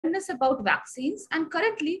awareness about vaccines. And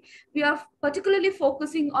currently, we are particularly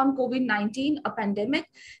focusing on COVID-19, a pandemic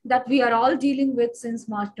that we are all dealing with since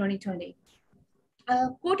March 2020.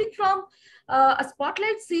 Quoting from a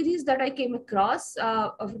spotlight series that I came across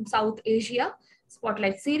from South Asia,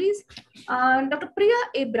 spotlight series, Dr. Priya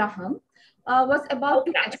Abraham was about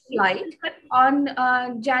to catch flight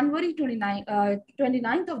on January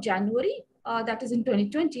 29th of January, that is in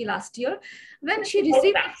 2020, last year, when she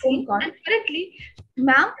received a phone call. And currently,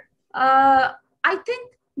 ma'am, I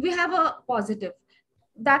think we have a positive.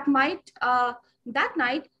 That night,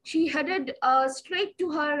 she headed straight to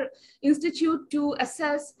her institute to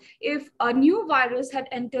assess if a new virus had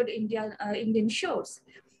entered Indian shores.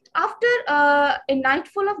 After a night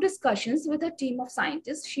full of discussions with a team of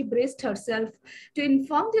scientists, she braced herself to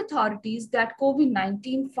inform the authorities that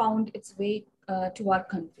COVID-19 found its way to our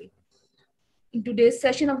country. In today's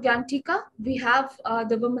session of GYANTEEKA, we have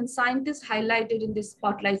the women scientists highlighted in this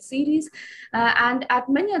spotlight series and at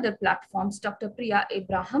many other platforms, Dr. Priya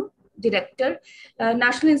Abraham, Director,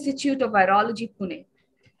 National Institute of Virology, Pune.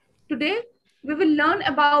 Today, we will learn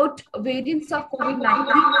about variants of COVID-19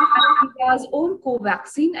 and India's own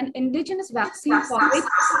COVAXIN, an indigenous vaccine for which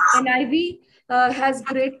NIV has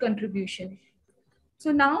great contribution.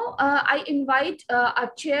 So now I invite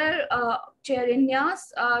our Chair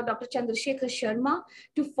INYAS, Dr. Chandrasekhar Sharma,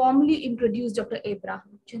 to formally introduce Dr.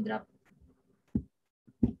 Abraham. Chandra.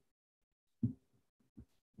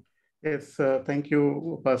 Yes, thank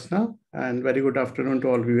you, Upasana, and very good afternoon to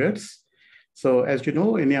all viewers. So as you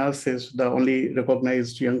know, INYAS is the only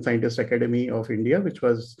recognized Young Scientist Academy of India, which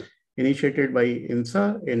was initiated by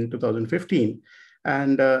INSA in 2015.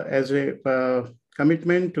 And as a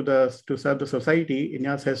commitment to serve the society,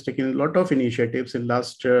 INYAS has taken a lot of initiatives in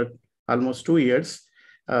last almost 2 years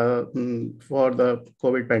for the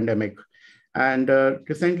COVID pandemic. And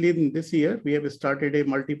recently in this year, we have started a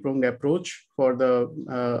multi-pronged approach for the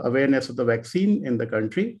awareness of the vaccine in the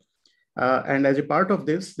country. And as a part of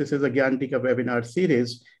this is a GYANTEEKA webinar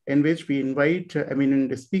series in which we invite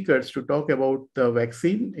eminent speakers to talk about the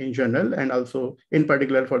vaccine in general and also in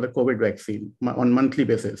particular for the COVID vaccine on monthly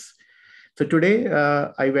basis. So today,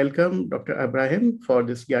 I welcome Dr. Abraham for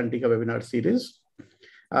this GYANTEEKA webinar series.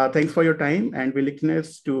 Thanks for your time and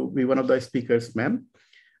willingness to be one of the speakers, ma'am.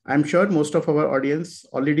 I'm sure most of our audience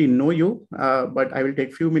already know you, but I will take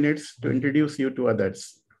a few minutes to introduce you to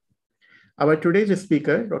others. Our today's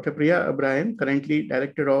speaker, Dr. Priya Abraham, currently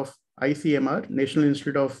Director of ICMR, National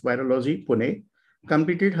Institute of Virology, Pune,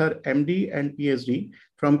 completed her MD and PhD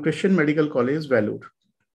from Christian Medical College, Vellore.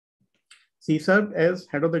 She served as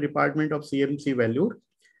head of the department of CMC Vellore.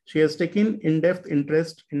 She has taken in-depth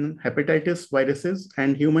interest in hepatitis viruses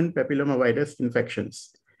and human papillomavirus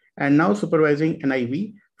infections, and now supervising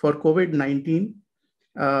NIV for COVID-19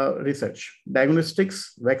 research,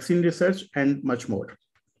 diagnostics, vaccine research, and much more.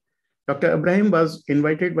 Dr. Abraham was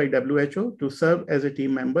invited by WHO to serve as a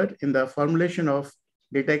team member in the formulation of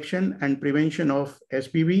detection and prevention of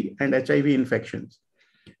HPV and HIV infections,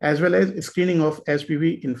 as well as screening of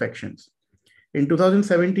HPV infections. In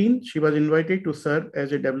 2017, she was invited to serve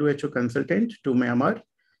as a WHO consultant to Myanmar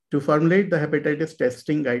to formulate the hepatitis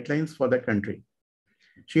testing guidelines for the country.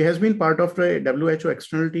 She has been part of the WHO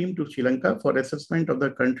external team to Sri Lanka for assessment of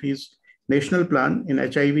the country's national plan in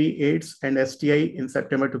HIV, AIDS, and STI in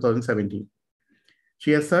September 2017.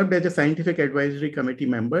 She has served as a scientific advisory committee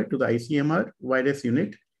member to the ICMR virus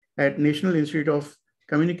unit at National Institute of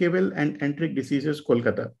Communicable and Enteric Diseases,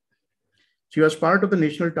 Kolkata. She was part of the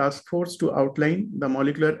national task force to outline the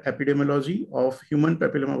molecular epidemiology of human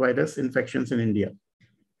papillomavirus infections in India.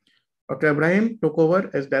 Dr. Abraham took over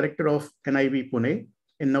as director of NIV Pune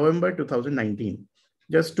in November 2019,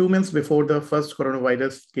 just 2 months before the first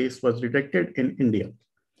coronavirus case was detected in India.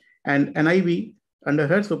 And NIV, under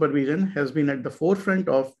her supervision, has been at the forefront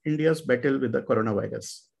of India's battle with the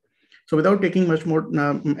coronavirus. So without taking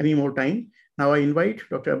any more time, now I invite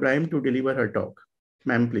Dr. Abraham to deliver her talk.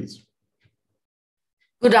 Ma'am, please.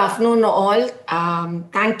 Good afternoon, all.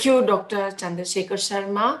 Thank you, Dr. Chandrasekhar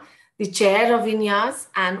Sharma, the chair of INYAS,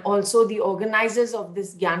 and also the organizers of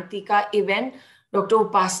this GYANTEEKA event, Dr.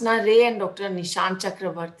 Upasana Ray and Dr. Nishant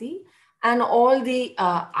Chakravarti, and all the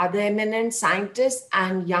other eminent scientists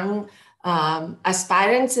and young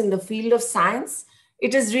aspirants in the field of science.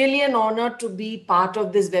 It is really an honor to be part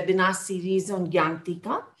of this webinar series on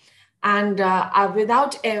GYANTEEKA. And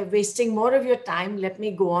without wasting more of your time, let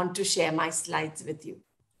me go on to share my slides with you.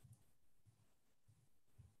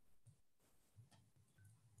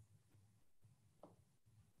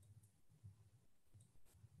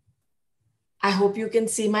 I hope you can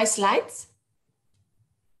see my slides.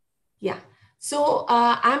 Yeah. So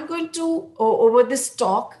I'm going to, over this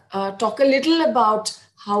talk a little about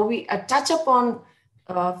how we touch upon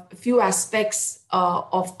a few aspects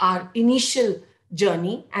of our initial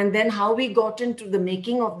journey, and then how we got into the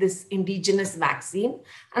making of this indigenous vaccine.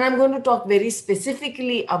 And I'm going to talk very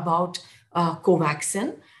specifically about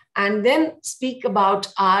COVAXIN, and then speak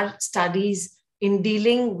about our studies in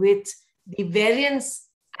dealing with the variants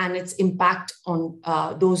and its impact on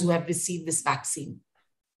those who have received this vaccine.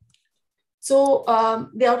 So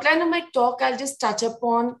the outline of my talk, I'll just touch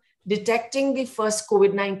upon detecting the first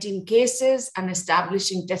COVID-19 cases and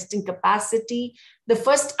establishing testing capacity, the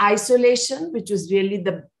first isolation, which was really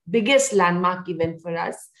the biggest landmark event for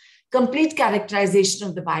us, complete characterization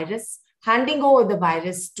of the virus, handing over the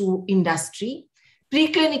virus to industry,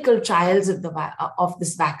 preclinical trials of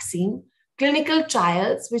this vaccine, clinical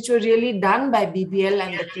trials, which were really done by BBL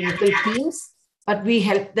and the clinical teams, but we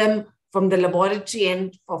helped them from the laboratory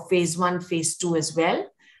end for phase 1, phase 2 as well.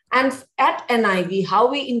 And at NIV,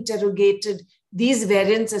 how we interrogated these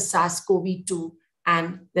variants of SARS-CoV-2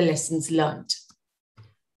 and the lessons learned.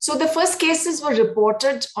 So the first cases were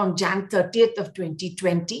reported on Jan 30th of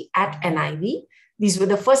 2020 at NIV. These were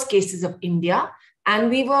the first cases of India. And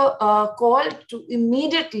we were called to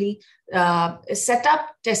immediately set up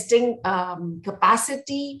testing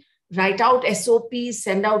capacity, write out SOPs,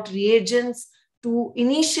 send out reagents to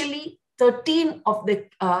initially 13 of the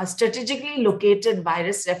strategically located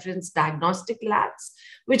virus reference diagnostic labs,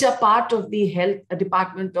 which are part of the health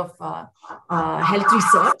department of health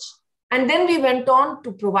research. And then we went on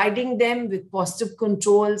to providing them with positive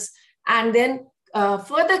controls and then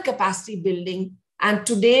further capacity building. And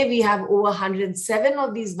today we have over 107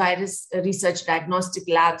 of these virus research diagnostic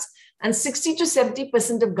labs, and 60 to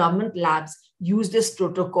 70% of government labs use this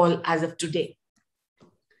protocol as of today.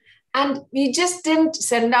 And we just didn't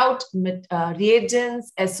send out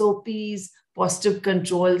reagents, SOPs, positive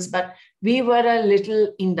controls, but we were a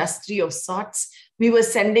little industry of sorts. We were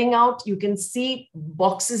sending out, you can see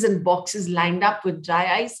boxes and boxes lined up with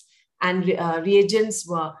dry ice, and reagents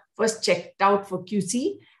were first checked out for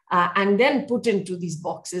QC and then put into these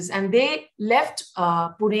boxes. And they left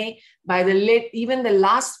Pune by even the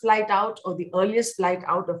last flight out or the earliest flight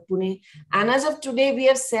out of Pune. And as of today, we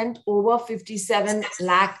have sent over 57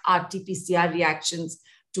 lakh RT-PCR reactions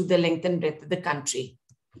to the length and breadth of the country.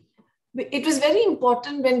 It was very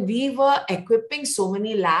important when we were equipping so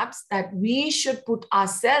many labs that we should put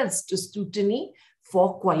ourselves to scrutiny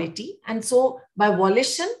for quality. And so by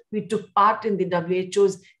volition, we took part in the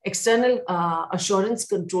WHO's external assurance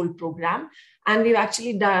control program. And we've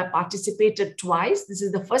actually participated twice. This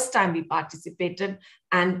is the first time we participated.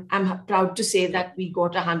 And I'm proud to say that we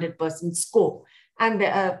got 100% score. And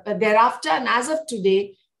thereafter, and as of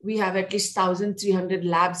today, we have at least 1,300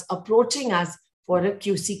 labs approaching us for a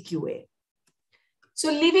QC/QA. So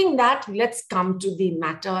leaving that, let's come to the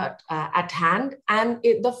matter at hand. And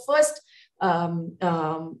the first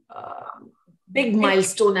big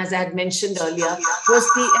milestone, as I had mentioned earlier, was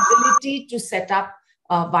the ability to set up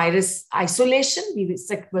virus isolation. We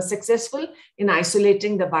were successful in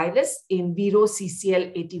isolating the virus in Vero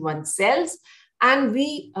CCL81 cells. And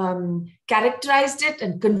we characterized it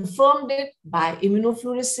and confirmed it by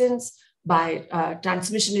immunofluorescence, by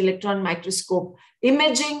transmission electron microscope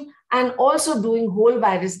imaging, and also doing whole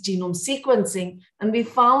virus genome sequencing. And we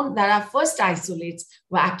found that our first isolates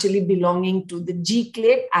were actually belonging to the G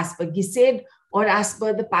clade as per GISAID, or as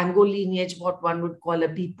per the Pango lineage, what one would call a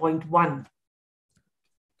B.1.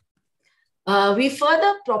 We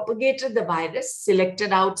further propagated the virus,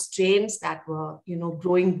 selected out strains that were,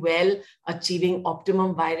 growing well, achieving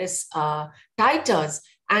optimum virus titers.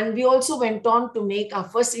 And we also went on to make our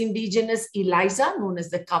first indigenous ELISA, known as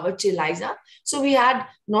the Kavach ELISA. So we had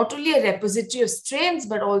not only a repository of strains,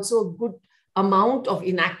 but also a good amount of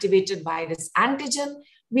inactivated virus antigen.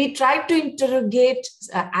 We tried to interrogate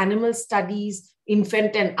animal studies,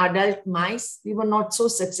 infant and adult mice. We were not so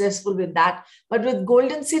successful with that. But with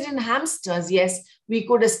golden seed in hamsters, yes, we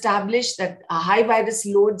could establish that high virus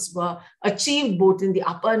loads were achieved both in the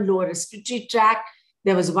upper and lower respiratory tract.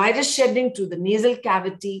 There was virus shedding to the nasal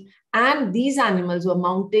cavity, and these animals were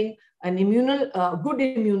mounting an good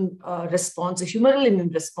immune response, a humoral immune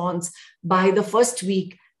response by the first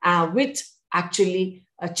week, with actually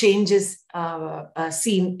changes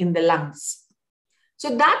seen in the lungs.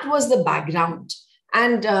 So that was the background.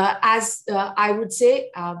 And as I would say,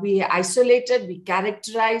 we isolated, we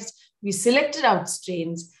characterized, we selected out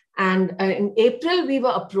strains. And in April, we were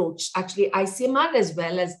approached, actually ICMR as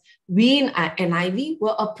well as we in NIV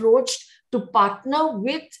were approached to partner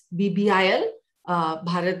with BBIL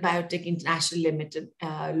Bharat Biotech International Limited,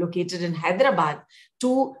 located in Hyderabad,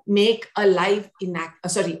 to make a live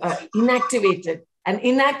inactivated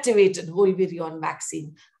whole virion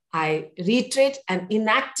vaccine. I reiterate, an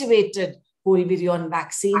inactivated whole virion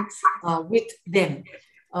vaccine with them.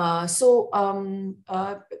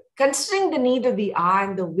 Considering the need of the hour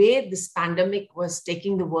and the way this pandemic was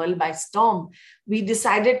taking the world by storm, we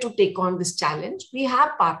decided to take on this challenge. We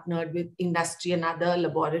have partnered with industry and other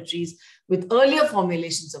laboratories with earlier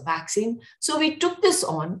formulations of vaccine. So we took this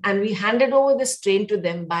on and we handed over the strain to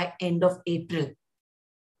them by end of April.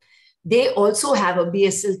 They also have a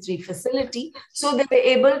BSL-3 facility, so they were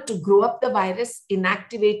able to grow up the virus,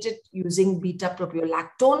 inactivate it using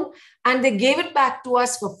beta-propiolactone, and they gave it back to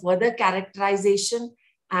us for further characterization,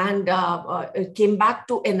 and it came back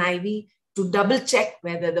to NIV to double check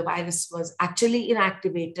whether the virus was actually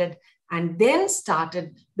inactivated, and then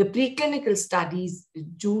started the preclinical studies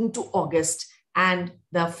June to August, and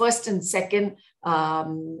the first and second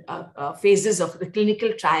phases of the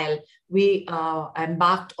clinical trial we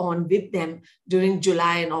embarked on with them during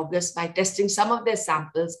July and August by testing some of their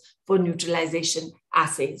samples for neutralization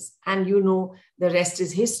assays. And you know, the rest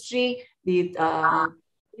is history. The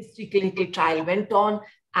history clinical trial went on,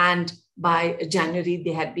 and by January,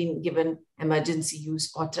 they had been given emergency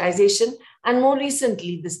use authorization. And more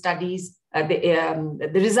recently, the studies,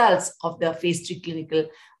 the results of the phase 3 clinical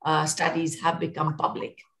studies have become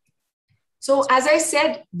public. So as I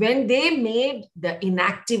said, when they made the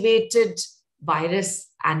inactivated virus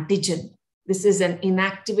antigen, this is an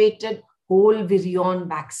inactivated whole virion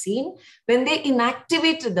vaccine. When they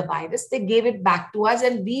inactivated the virus, they gave it back to us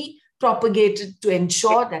and we propagated to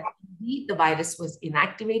ensure that indeed the virus was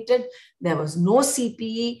inactivated. There was no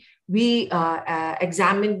CPE. We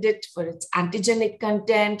examined it for its antigenic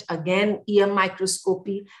content, again, EM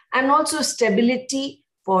microscopy, and also stability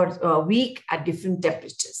for a week at different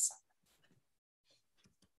temperatures.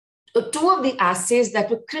 Two of the assays that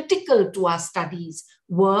were critical to our studies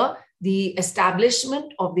were the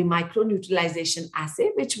establishment of the microneutralization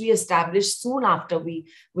assay, which we established soon after we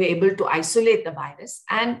were able to isolate the virus.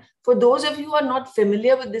 And for those of you who are not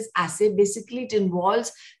familiar with this assay, basically it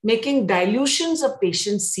involves making dilutions of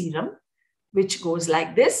patient's serum, which goes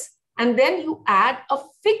like this. And then you add a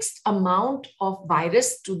fixed amount of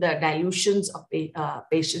virus to the dilutions of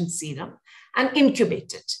patient's serum and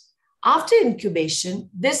incubate it. After incubation,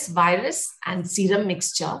 this virus and serum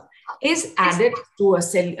mixture is added to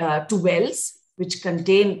to wells which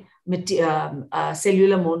contain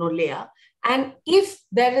cellular monolayer. And if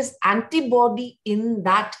there is antibody in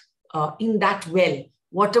that well,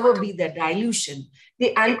 whatever be the dilution,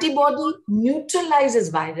 the antibody neutralizes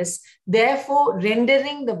virus, therefore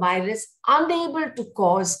rendering the virus unable to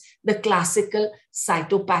cause the classical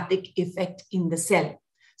cytopathic effect in the cell.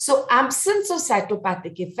 So absence of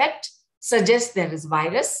cytopathic effect suggests there is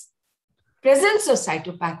virus. Presence of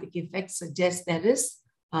cytopathic effect suggests there is,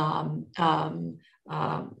 absence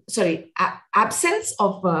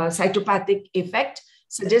of cytopathic effect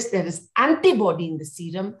suggests there is antibody in the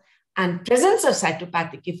serum, and presence of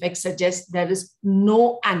cytopathic effect suggests there is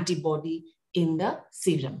no antibody in the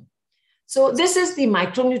serum. So this is the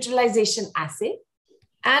microneutralization assay.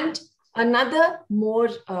 And another more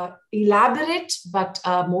elaborate but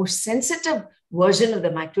more sensitive version of the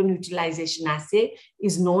microneutralization assay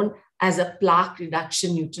is known as a plaque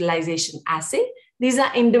reduction neutralization assay. These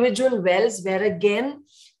are individual wells where again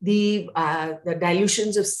the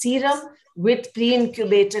dilutions of serum with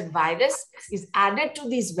pre-incubated virus is added to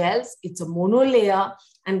these wells. It's a monolayer,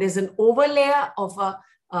 and there's an overlayer of a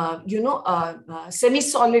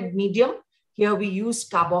semi-solid medium. Here we use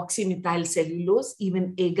carboxymethyl cellulose,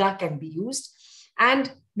 even agar can be used.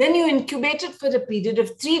 And then you incubate it for a period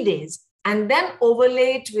of 3 days and then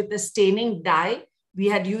overlay it with a staining dye. We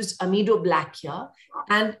had used amido black here,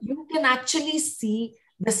 and you can actually see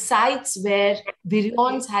the sites where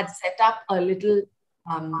virions had set up a little,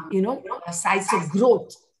 sites of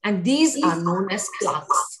growth. And these are known as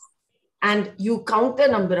plaques. And you count the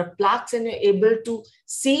number of plaques and you're able to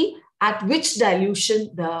see at which dilution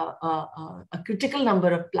a critical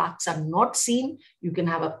number of plaques are not seen. You can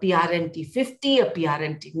have a PRNT 50, a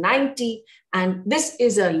PRNT 90, and this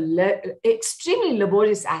is an extremely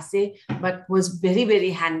laborious assay, but was very, very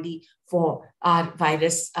handy for our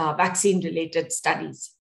virus vaccine-related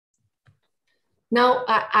studies. Now,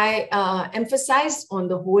 I emphasized on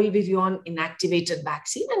the whole virion inactivated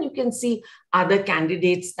vaccine, and you can see other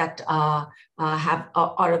candidates that are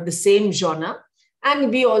of the same genre.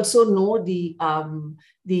 And we also know the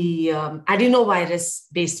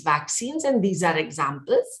adenovirus-based vaccines, and these are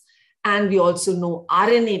examples. And we also know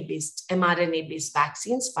RNA-based, mRNA-based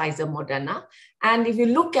vaccines, Pfizer, Moderna. And if you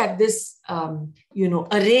look at this,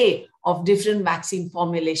 array of different vaccine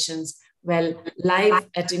formulations, well,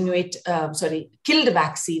 killed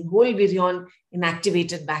vaccine, whole virion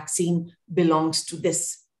inactivated vaccine belongs to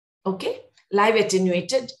this. Okay, live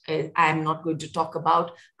attenuated, I am not going to talk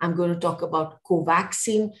about. I'm going to talk about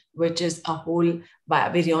COVAXIN, which is a whole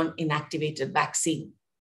virion inactivated vaccine.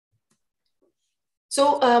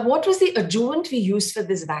 So what was the adjuvant we used for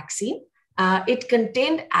this vaccine? It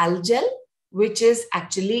contained Algel, which is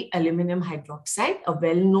actually aluminum hydroxide, a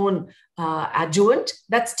well-known adjuvant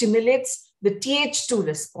that stimulates the Th2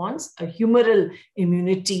 response. A humoral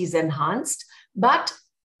immunity is enhanced, but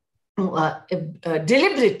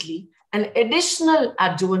deliberately, an additional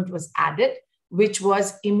adjuvant was added, which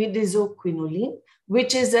was imidazoquinoline,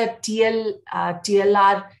 which is a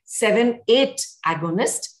TLR7/8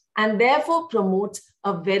 agonist, and therefore promotes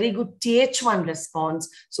a very good Th1 response.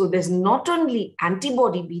 So there's not only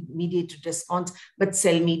antibody-mediated response, but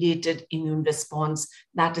cell-mediated immune response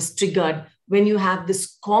that is triggered when you have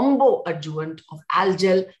this combo adjuvant of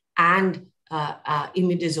Algel and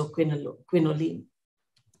imidazoquinoline.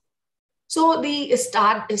 So the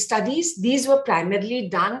studies, these were primarily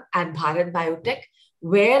done at Bharat Biotech,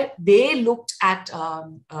 where they looked at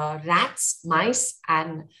rats, mice,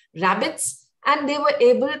 and rabbits, and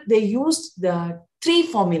they used the 3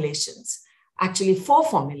 formulations, actually 4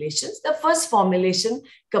 formulations. The first formulation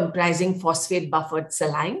comprising phosphate buffered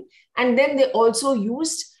saline, and then they also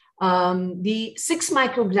used the 6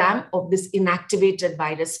 microgram of this inactivated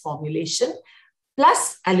virus formulation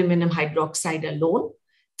plus aluminum hydroxide alone,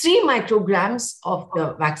 3 micrograms of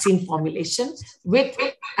the vaccine formulation with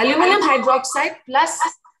aluminum hydroxide plus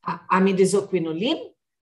imidazoquinoline,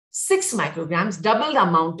 6 micrograms, double the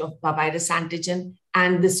amount of virus antigen,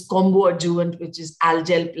 and this combo adjuvant, which is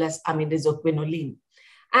Algel plus imidazoquinoline.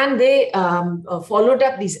 And they followed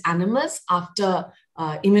up these animals after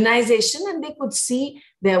immunization, and they could see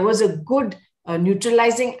there was a good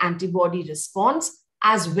neutralizing antibody response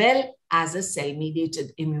as well as a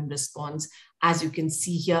cell-mediated immune response, as you can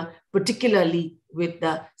see here, particularly with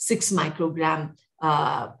the 6 microgram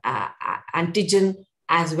antigen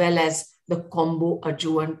as well as the combo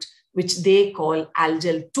adjuvant, which they call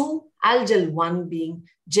Algel 2, Algel 1 being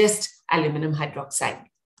just aluminum hydroxide.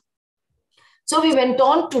 So we went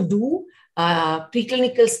on to do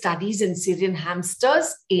preclinical studies in Syrian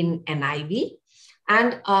hamsters in NIV.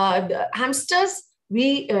 And the hamsters,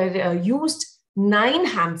 we used 9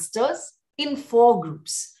 hamsters in 4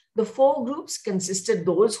 groups. The 4 groups consisted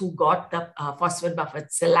those who got the phosphate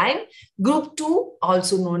buffered saline. Group 2,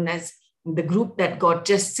 also known as the group that got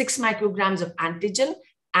just 6 micrograms of antigen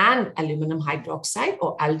and aluminum hydroxide,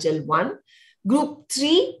 or Algel 1. Group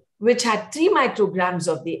 3, which had 3 micrograms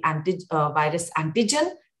of the virus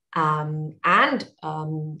antigen and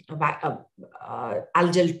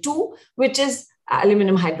Algel 2, which is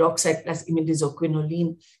aluminum hydroxide plus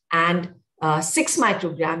imidazoquinoline, and 6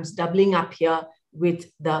 micrograms, doubling up here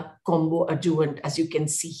with the combo adjuvant, as you can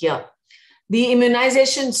see here. The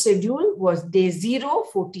immunization schedule was day 0,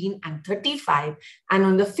 14, and 35. And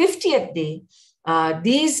on the 50th day,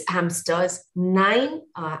 these hamsters, 9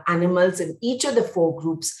 animals in each of the 4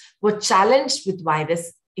 groups, were challenged with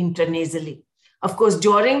virus intranasally. Of course,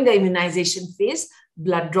 during the immunization phase,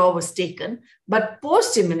 blood draw was taken, but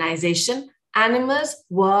post-immunization, animals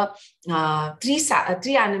were,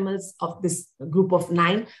 3 animals of this group of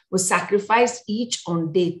 9 were sacrificed each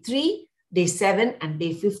on day 3, day 7, and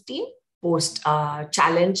day 15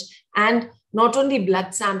 post-challenge. And not only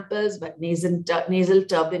blood samples, but nasal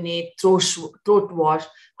turbinate, throat wash,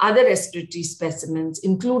 other respiratory specimens,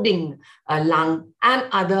 including lung and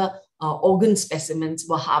other organ specimens,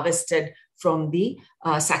 were harvested from the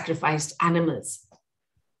sacrificed animals.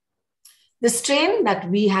 The strain that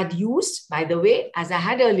we had used, by the way, as I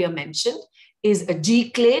had earlier mentioned, is a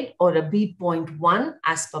G-clade or a B.1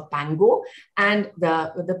 as per Pango, and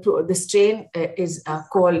the strain is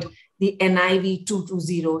called the NIV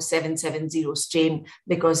 220770 strain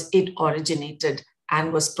because it originated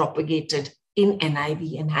and was propagated in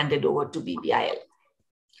NIV and handed over to BBIL.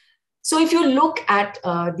 So if you look at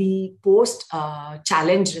the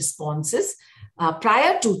post-challenge responses,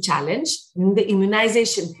 prior to challenge, in the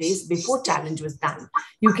immunization phase, before challenge was done,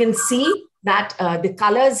 you can see that the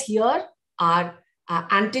colors here are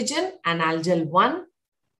antigen and Algel 1,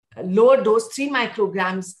 lower dose 3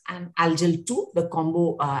 micrograms and Algel 2, the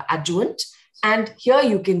combo adjuvant. And here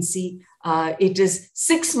you can see it is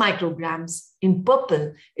 6 micrograms in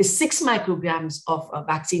purple is 6 micrograms of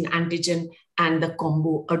vaccine antigen and the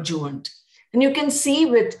combo adjuvant. And you can see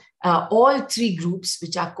with all 3 groups,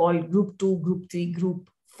 which are called group 2, group 3, group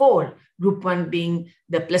 4, group 1 being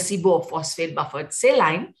the placebo of phosphate buffered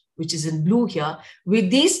saline, which is in blue here.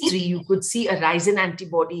 With these 3, you could see a rise in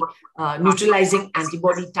antibody, neutralizing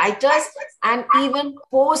antibody titers, and even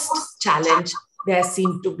post-challenge, there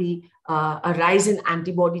seemed to be a rise in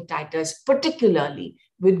antibody titers, particularly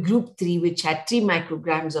with group 3, which had 3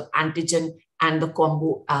 micrograms of antigen and the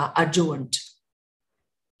combo adjuvant.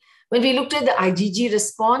 When we looked at the IgG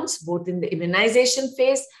response, both in the immunization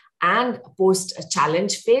phase and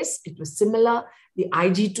post-challenge phase, it was similar. The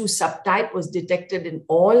Ig2 subtype was detected in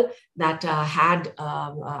all that had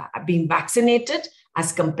been vaccinated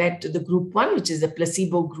as compared to the group 1, which is the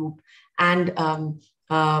placebo group. And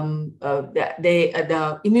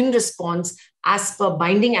the immune response as per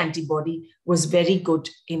binding antibody was very good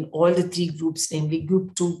in all the 3 groups, namely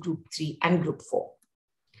group 2, group 3, and group 4.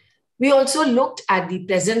 We also looked at the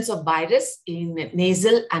presence of virus in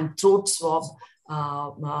nasal and throat swab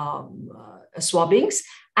swabbings,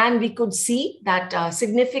 and we could see that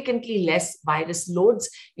significantly less virus loads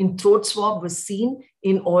in throat swab was seen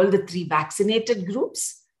in all the 3 vaccinated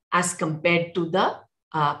groups as compared to the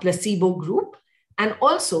placebo group. And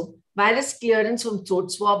also virus clearance from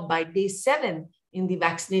throat swab by day 7 in the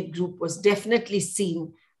vaccinate group was definitely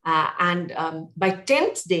seen. And by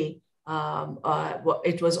 10th day,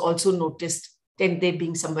 it was also noticed, 10th day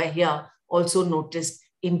being somewhere here, also noticed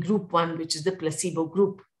in group 1, which is the placebo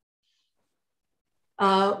group.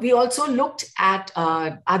 We also looked at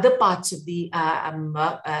other parts of the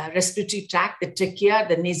respiratory tract, the trachea,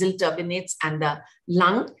 the nasal turbinates, and the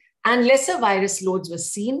lung, and lesser virus loads were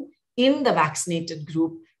seen in the vaccinated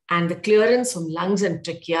group, and the clearance from lungs and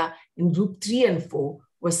trachea in group 3 and 4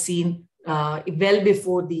 was seen well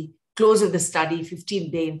before the close of the study,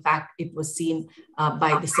 15th day. In fact, it was seen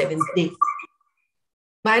by the 7th day.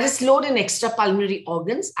 Virus load in extrapulmonary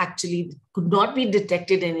organs actually could not be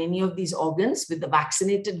detected in any of these organs with the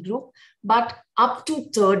vaccinated group, but up to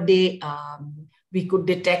 3rd day, we could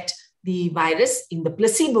detect the virus in the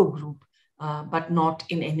placebo group, but not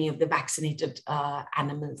in any of the vaccinated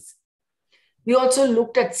animals. We also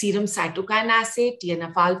looked at serum cytokine assay,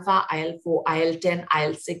 TNF-alpha, IL-4, IL-10,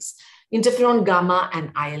 IL-6, interferon gamma,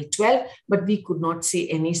 and IL-12, but we could not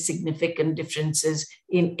see any significant differences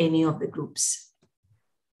in any of the groups.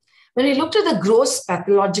 When we looked at the gross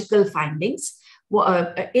pathological findings,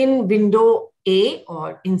 in window A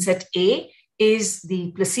or inset A is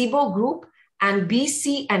the placebo group, and B,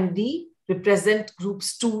 C, and D represent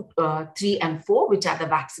groups 2, 3, and 4, which are the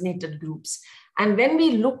vaccinated groups. And when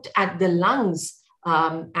we looked at the lungs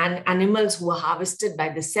and animals who were harvested by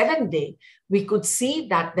the 7th day, we could see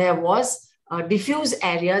that there was diffuse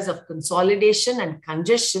areas of consolidation and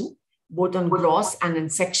congestion, both on gross and in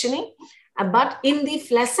sectioning. But in the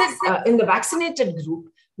flaccid, in the vaccinated group,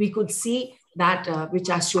 we could see that, which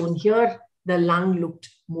are shown here, the lung looked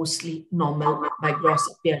mostly normal by gross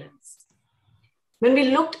appearance. When we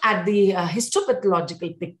looked at the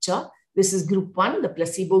histopathological picture, this is group 1, the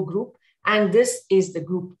placebo group, and this is the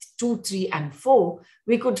group 2, 3, and 4,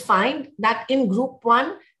 we could find that in group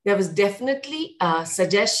 1, there was definitely a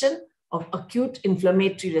suggestion of acute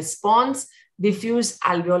inflammatory response, diffuse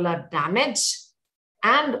alveolar damage,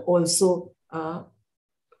 and also a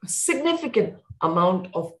significant amount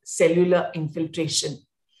of cellular infiltration.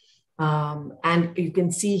 And you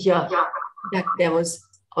can see here that there was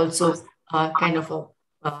also kind of a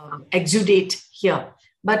exudate here.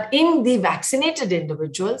 But in the vaccinated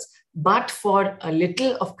individuals, but for a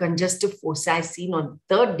little of congestive foci seen on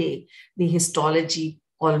the 3rd day, the histology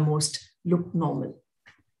almost looked normal.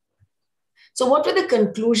 So what were the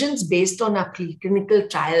conclusions based on our preclinical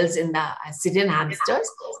trials in the Syrian hamsters?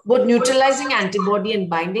 Both neutralizing antibody and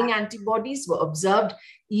binding antibodies were observed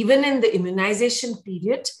even in the immunization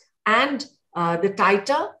period, and the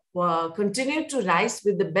titer continued to rise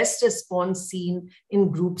with the best response seen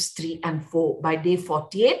in groups 3 and 4 by day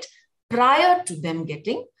 48 prior to them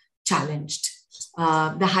getting challenged.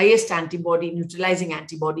 The highest antibody, neutralizing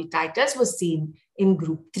antibody titers was seen in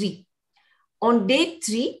group 3. On day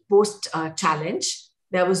 3 post-challenge,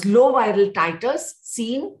 there was low viral titers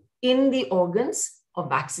seen in the organs of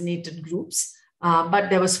vaccinated groups, but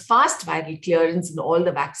there was fast viral clearance in all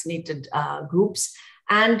the vaccinated groups.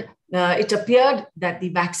 And it appeared that the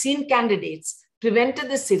vaccine candidates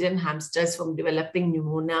prevented the Syrian hamsters from developing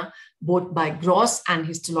pneumonia, both by gross and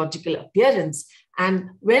histological appearance.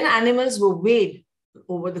 And when animals were weighed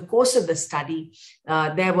over the course of the study,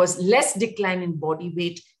 there was less decline in body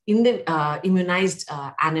weight in the immunized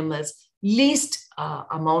animals, least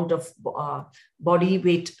amount of body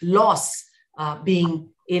weight loss being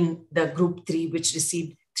in the group 3, which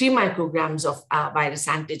received 3 micrograms of virus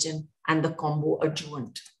antigen and the combo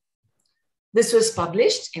adjuvant. This was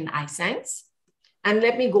published in iScience. And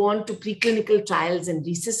let me go on to preclinical trials in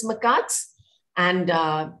rhesus macaques. And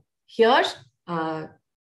here,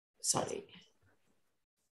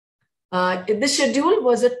 this schedule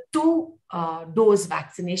was a 2-dose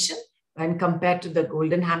vaccination when compared to the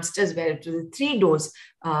golden hamsters, where it was a 3-dose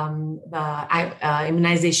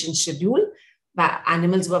immunization schedule.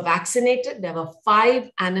 Animals were vaccinated. There were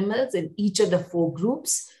 5 animals in each of the 4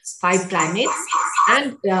 groups, 5 primates,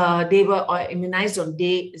 and they were immunized on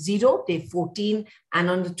day 0, day 14, and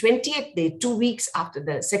on the 20th day, 2 weeks after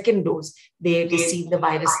the second dose, they received the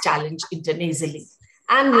virus challenge intranasally.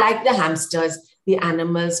 And like the hamsters, the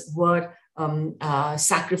animals were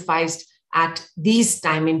sacrificed at these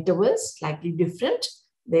time intervals, slightly different.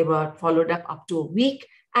 They were followed up to a week,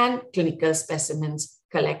 and clinical specimens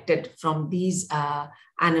collected from these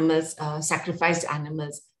animals, sacrificed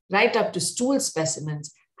animals, right up to stool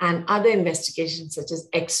specimens, and other investigations such as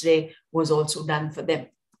X-ray was also done for them.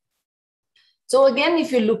 So again,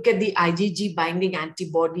 if you look at the IgG binding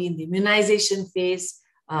antibody in the immunization phase,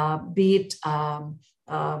 be it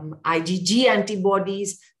IgG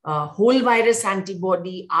antibodies, whole virus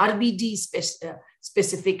antibody, RBD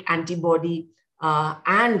specific antibody,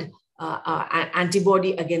 and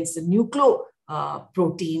antibody against the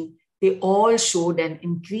nucleoprotein, they all showed an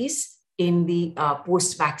increase in the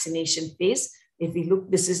post-vaccination phase. If we look,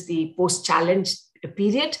 this is the post-challenge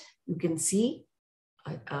period, you can see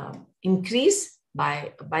increase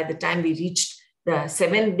by the time we reached the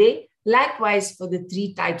 7th day. Likewise, for the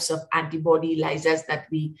 3 types of antibody ELISAs that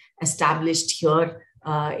we established here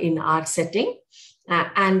in our setting.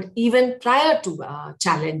 And even prior to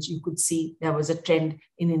challenge, you could see there was a trend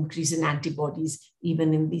in increase in antibodies,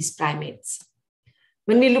 even in these primates.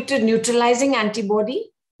 When we looked at neutralizing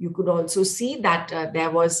antibody, you could also see that there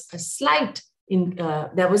was a slight,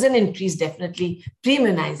 there was an increase definitely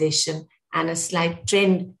pre-immunization and a slight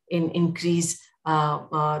trend in increase,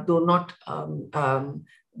 though not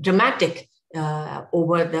dramatic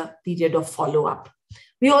over the period of follow-up.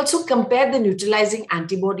 We also compared the neutralizing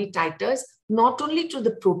antibody titers not only to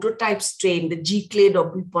the prototype strain, the G clade or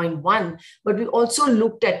B.1, but we also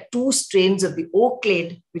looked at 2 strains of the O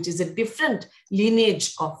clade, which is a different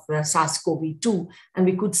lineage of SARS-CoV-2. And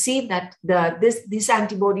we could see that this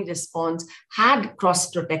antibody response had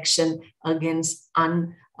cross protection against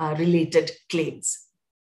unrelated clades.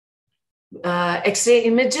 X-ray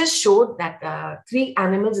images showed that 3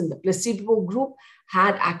 animals in the placebo group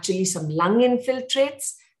had actually some lung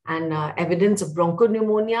infiltrates and evidence of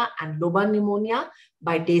bronchopneumonia and lobar pneumonia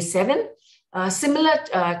by day 7. Similar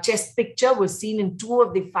chest picture was seen in 2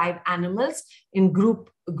 of the 5 animals in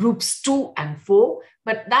groups 2 and 4,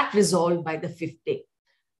 but that resolved by the 5th day.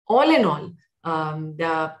 All in all,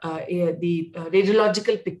 the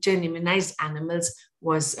radiological picture in immunized animals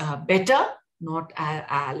was better, not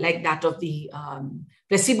like that of the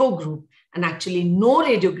placebo group, and actually no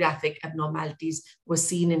radiographic abnormalities were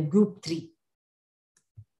seen in group 3.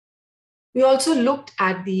 We also looked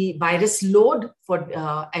at the virus load for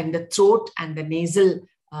and the throat and the nasal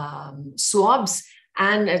swabs,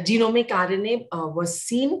 and genomic RNA was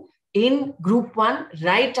seen in group 1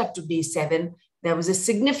 right up to day 7. There was a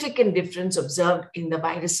significant difference observed in the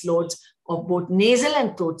virus loads of both nasal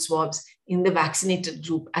and throat swabs in the vaccinated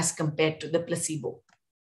group as compared to the placebo.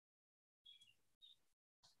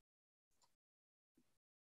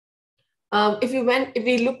 If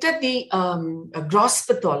we looked at the gross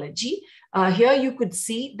pathology, here you could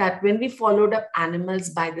see that when we followed up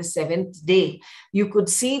animals by the 7th day, you could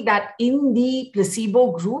see that in the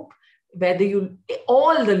placebo group,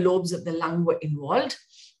 all the lobes of the lung were involved,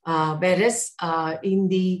 whereas in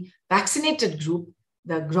the vaccinated group,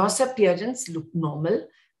 the gross appearance looked normal,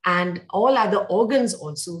 and all other organs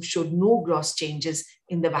also showed no gross changes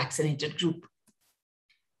in the vaccinated group.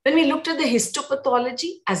 When we looked at the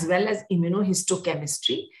histopathology as well as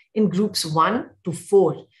immunohistochemistry in groups 1 to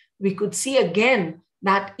 4, we could see again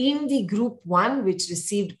that in the group 1, which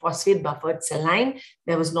received phosphate buffered saline,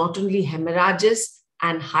 there was not only hemorrhages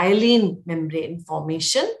and hyaline membrane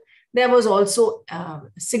formation, there was also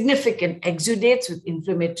significant exudates with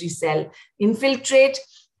inflammatory cell infiltrate,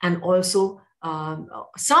 and also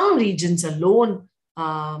some regions alone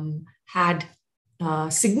had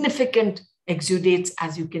significant exudates,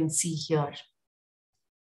 as you can see here,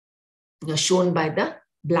 shown by the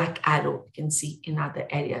black arrow. You can see in other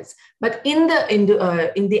areas. But in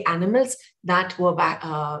the animals that were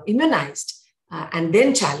immunized and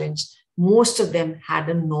then challenged, most of them had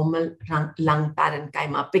a normal lung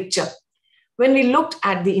parenchyma picture. When we looked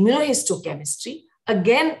at the immunohistochemistry,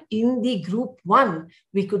 again in the group 1,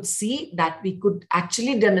 we could see that we could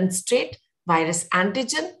actually demonstrate virus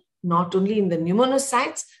antigen not only in the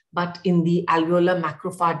pneumonocytes, but in the alveolar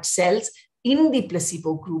macrophage cells in the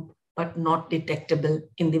placebo group, but not detectable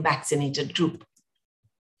in the vaccinated group.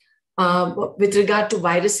 With regard to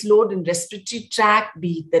virus load in respiratory tract,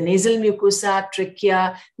 be it the nasal mucosa,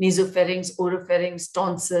 trachea, nasopharynx, oropharynx,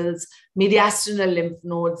 tonsils, mediastinal lymph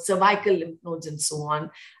nodes, cervical lymph nodes, and so on,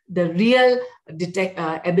 the real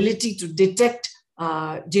ability to detect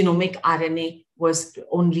genomic RNA was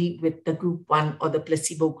only with the group 1 or the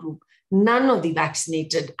placebo group. None of the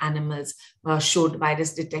vaccinated animals showed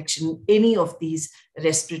virus detection in any of these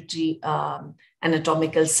respiratory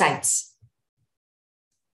anatomical sites.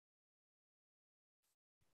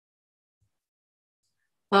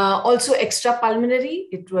 Also extrapulmonary,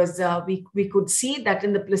 it was we could see that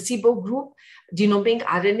in the placebo group, genomic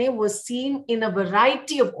RNA was seen in a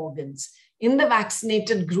variety of organs. In the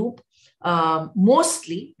vaccinated group,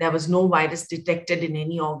 mostly there was no virus detected in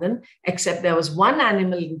any organ, except there was one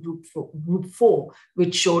animal in group 4,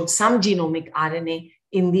 which showed some genomic RNA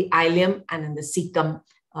in the ileum and in the cecum,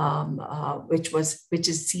 which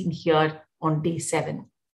is seen here on day 7.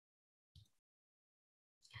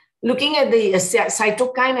 Looking at the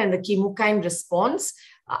cytokine and the chemokine response,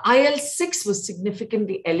 IL-6 was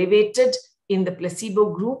significantly elevated in the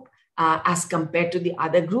placebo group as compared to the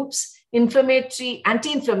other groups.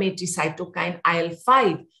 Anti-inflammatory cytokine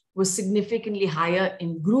IL-5 was significantly higher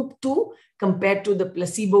in group 2 compared to the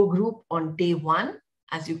placebo group on day 1,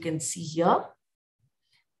 as you can see here.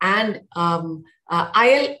 And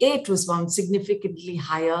IL-8 was found significantly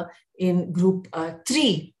higher in group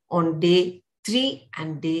 3 on day 3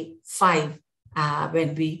 and day 5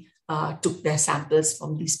 when we took their samples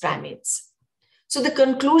from these primates. So the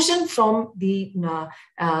conclusion from the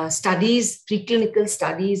preclinical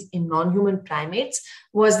studies in non-human primates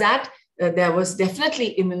was that there was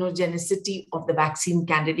definitely immunogenicity of the vaccine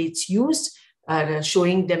candidates used,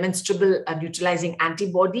 showing demonstrable neutralizing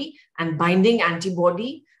antibody and binding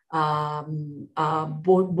antibody,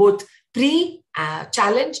 both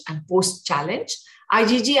pre-challenge and post-challenge.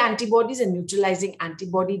 IgG antibodies and neutralizing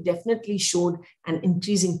antibody definitely showed an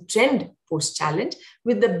increasing trend post-challenge,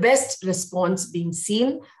 with the best response being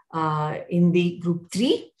seen in the group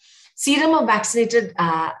 3. Serum of vaccinated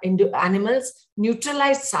animals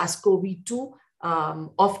neutralized SARS-CoV-2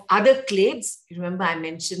 of other clades. Remember, I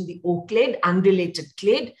mentioned the O clade, unrelated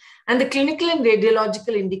clade, and the clinical and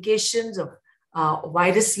radiological indications of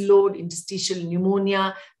virus load, interstitial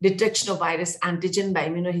pneumonia, detection of virus antigen by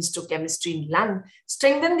immunohistochemistry in lung,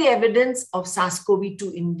 strengthen the evidence of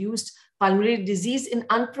SARS-CoV-2 induced pulmonary disease in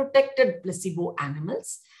unprotected placebo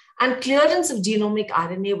animals. And clearance of genomic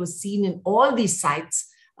RNA was seen in all these sites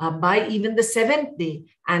by even the 7th day,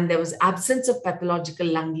 and there was absence of pathological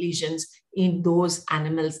lung lesions in those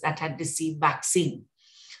animals that had received vaccine.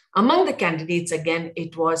 Among the candidates, again,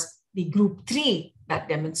 it was the group 3 that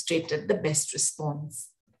demonstrated the best response.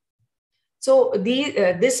 So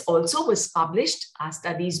this also was published,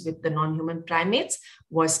 studies with the non-human primates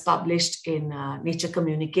was published in Nature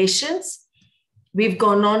Communications. We've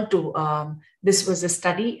gone on to, this was a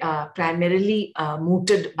study primarily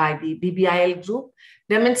mooted by the BBIL group,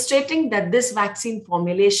 demonstrating that this vaccine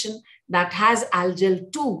formulation that has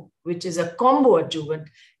Algel-2, which is a combo adjuvant,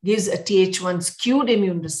 gives a Th1 skewed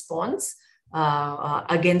immune response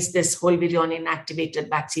against this whole virion inactivated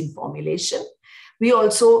vaccine formulation. We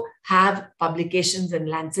also have publications in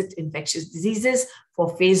Lancet Infectious Diseases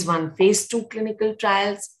for phase 1, phase 2 clinical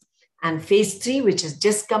trials, and phase 3, which has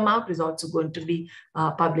just come out, is also going to be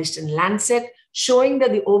published in Lancet, showing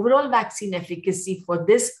that the overall vaccine efficacy for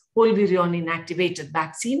this whole virion inactivated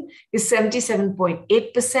vaccine is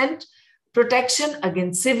 77.8%. Protection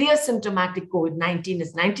against severe symptomatic COVID-19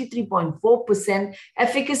 is 93.4%.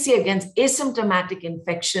 Efficacy against asymptomatic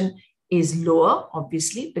infection is lower,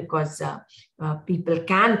 obviously, because people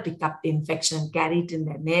can pick up the infection and carry it in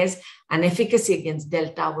their nares. And efficacy against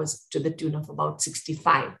Delta was to the tune of about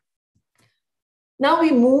 65. Now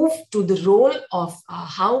we move to the role of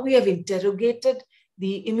how we have interrogated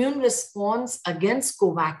the immune response against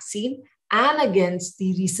COVAXIN and against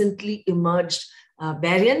the recently emerged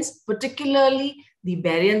variants, particularly the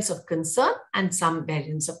variants of concern and some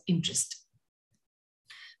variants of interest.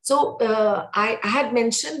 So I had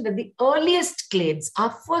mentioned that the earliest clades,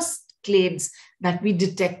 our first clades that we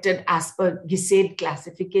detected as per GISAID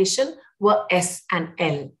classification were S and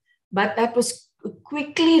L, but that was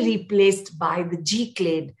quickly replaced by the G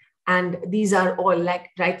clade. And these are all like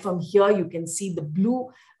right from here, you can see the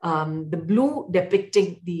blue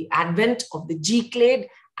depicting the advent of the G clade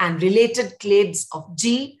and related clades of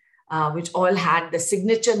G, which all had the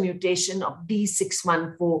signature mutation of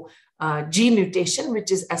D614 G mutation,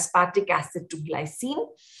 which is aspartic acid to glycine.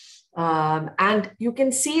 And you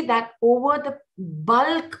can see that over the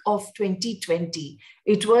bulk of 2020,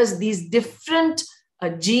 it was these different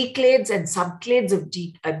G clades and subclades of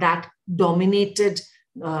G that dominated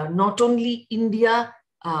not only India,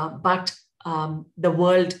 but the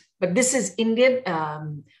world. But this is Indian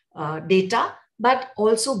data, but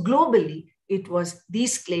also globally, it was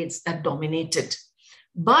these clades that dominated.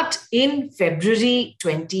 But in February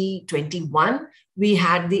 2021, we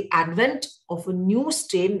had the advent of a new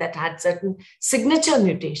strain that had certain signature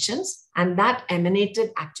mutations, and that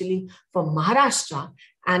emanated actually from Maharashtra,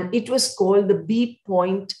 and it was called the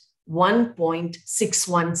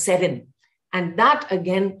B.1.617. And that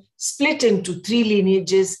again split into three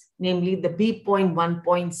lineages, namely the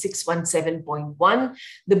B.1.617.1,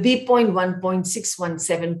 the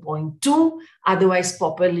B.1.617.2, otherwise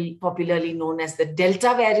popularly known as the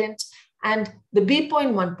Delta variant, and the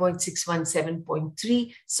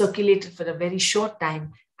B.1.617.3 circulated for a very short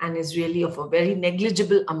time and is really of a very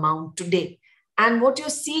negligible amount today. And what you're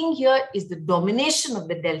seeing here is the domination of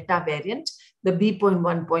the Delta variant, the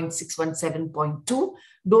B.1.617.2.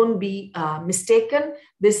 Don't be mistaken.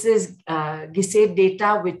 This is GISAID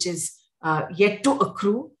data, which is yet to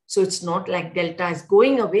accrue. So it's not like Delta is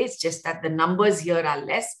going away. It's just that the numbers here are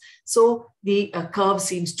less. So the curve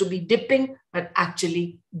seems to be dipping, but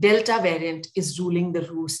actually Delta variant is ruling the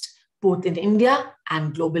roost, both in India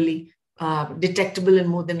and globally, detectable in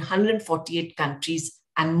more than 148 countries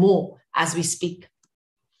and more as we speak.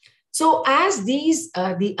 So as these,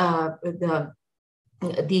 the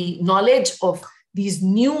knowledge of these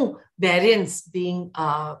new variants being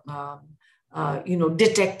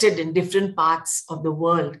detected in different parts of the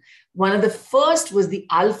world. One of the first was the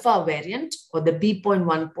Alpha variant, or the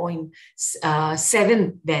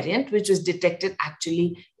B.1.7 variant, which was detected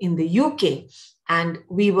actually in the UK. And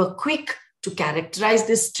we were quick to characterize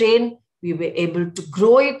this strain. We were able to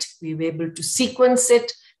grow it. We were able to sequence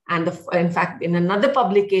it. And in fact, in another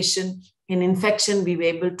publication in Infection, we were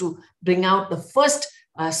able to bring out the first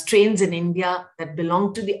strains in India that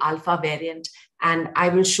belong to the Alpha variant. And I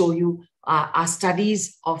will show you our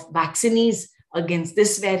studies of vaccinees against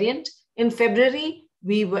this variant. In February,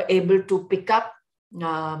 we were able to pick up,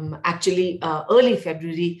 early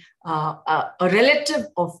February, a relative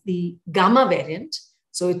of the Gamma variant.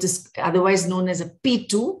 So it is otherwise known as a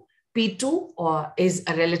P2. P2 is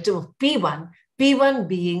a relative of P1, P1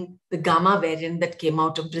 being the Gamma variant that came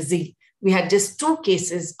out of Brazil. We had just 2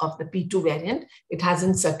 cases of the P2 variant. It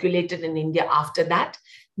hasn't circulated in India after that.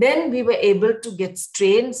 Then we were able to get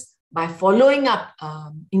strains by following up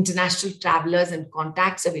international travelers and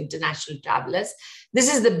contacts of international travelers. This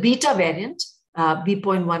is the Beta variant,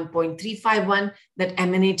 B.1.351, that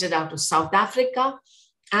emanated out of South Africa.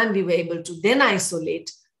 And we were able to then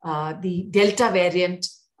isolate the Delta variant,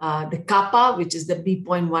 the Kappa, which is the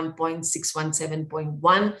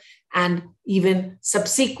B.1.617.1, and even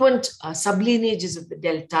subsequent sublineages of the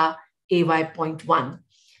Delta, AY.1.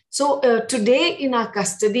 So today in our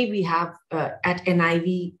custody, we have at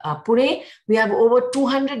NIV Pune, we have over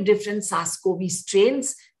 200 different SARS-CoV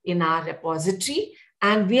strains in our repository.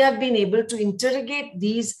 And we have been able to interrogate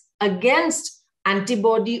these against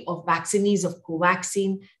antibody of vaccinees of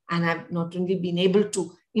COVAXIN, and have not only been able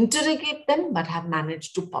to interrogate them, but have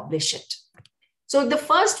managed to publish it. So the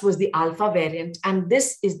first was the Alpha variant, and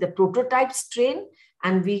this is the prototype strain.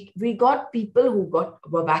 And we got people who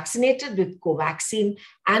were vaccinated with COVAXIN,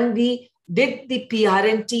 and we did the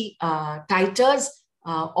PRNT titers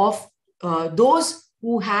of those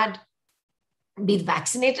who had been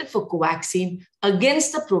vaccinated for COVAXIN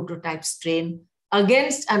against the prototype strain,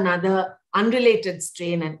 against another unrelated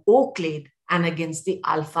strain, an O clade, and against the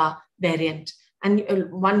Alpha variant. And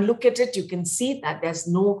one look at it, you can see that there's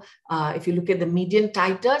no, if you look at the median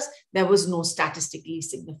titers, there was no statistically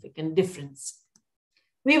significant difference.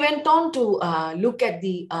 We went on to look at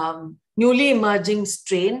the newly emerging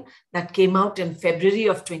strain that came out in February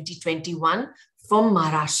of 2021 from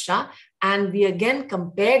Maharashtra. And we again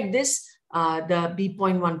compared this, the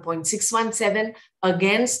B.1.617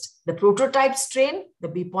 against the prototype strain, the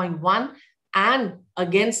B.1, and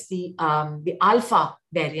against the Alpha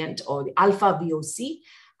variant or the Alpha VOC.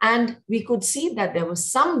 And we could see that there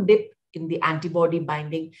was some dip in the antibody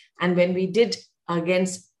binding. And when we did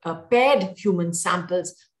against paired human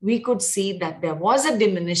samples, we could see that there was a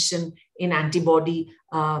diminution in antibody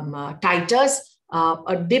titers,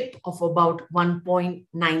 a dip of about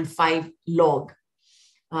 1.95 log.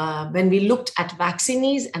 When we looked at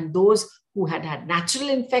vaccinees and those who had had natural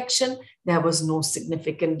infection, there was no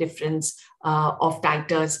significant difference of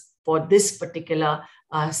titers for this particular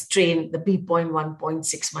strain, the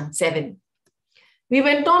B.1.617. We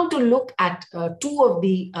went on to look at two of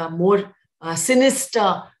the more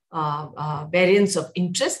sinister variants of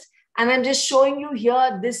interest. And I'm just showing you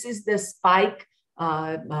here, this is the spike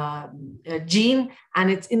gene, and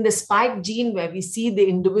it's in the spike gene where we see the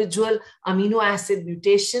individual amino acid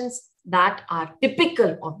mutations that are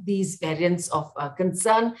typical of these variants of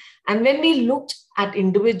concern. And when we looked at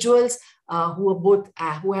individuals who were both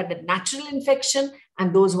who had a natural infection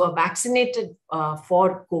and those who are vaccinated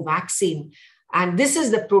for COVAXIN, and this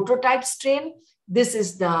is the prototype strain, this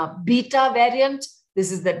is the beta variant, this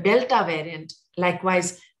is the delta variant.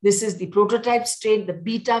 Likewise, this is the prototype strain, the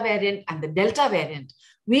beta variant and the delta variant.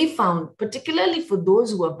 We found, particularly for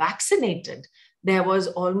those who were vaccinated, there was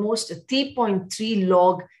almost a 3.3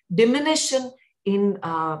 log diminution in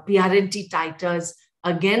PRNT titers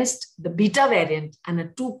against the beta variant and a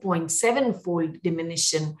 2.7-fold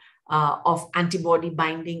diminution of antibody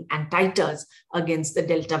binding and titers against the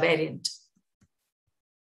delta variant.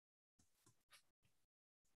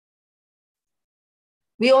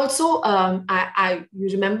 We also, you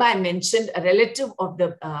remember I mentioned a relative of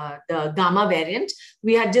the gamma variant.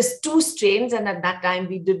 We had just 2 strains, and at that time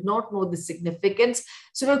we did not know the significance.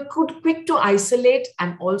 So we were quick to isolate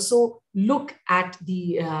and also look at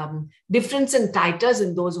the difference in titers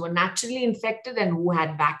in those who were naturally infected and who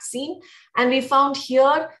had vaccine. And we found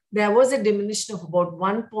here there was a diminution of about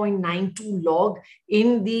 1.92 log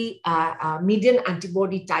in the median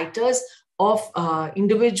antibody titers of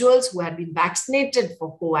individuals who had been vaccinated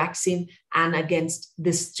for COVAXIN and against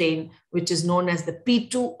this strain, which is known as the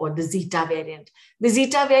P2 or the Zeta variant. The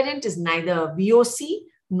Zeta variant is neither a VOC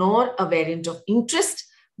nor a variant of interest,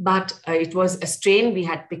 but it was a strain we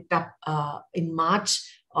had picked up in March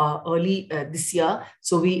early this year.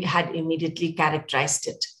 So we had immediately characterized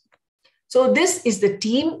it. So this is the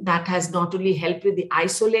team that has not only helped with the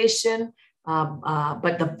isolation,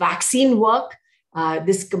 but the vaccine work.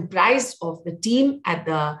 This comprised of the team at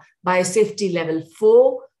the biosafety level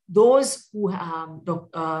 4. Those who,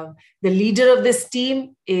 the leader of this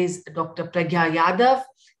team is Dr. Priya Yadav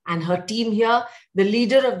and her team here. The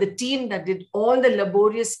leader of the team that did all the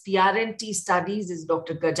laborious PRNT studies is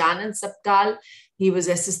Dr. Gajanan Sapkal. He was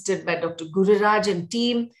assisted by Dr. Gururaj and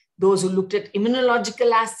team. Those who looked at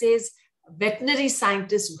immunological assays, veterinary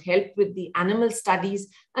scientists who helped with the animal studies.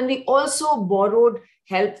 And we also borrowed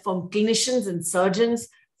help from clinicians and surgeons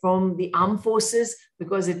from the armed forces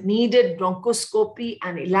because it needed bronchoscopy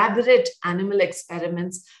and elaborate animal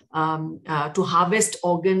experiments to harvest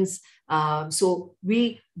organs. So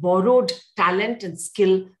we borrowed talent and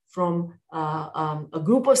skill from a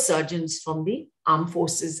group of surgeons from the armed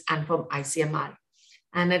forces and from ICMR.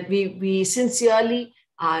 And that we sincerely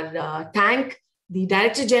thank the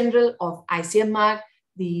Director General of ICMR,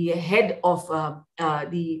 the head of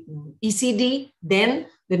the ECD, then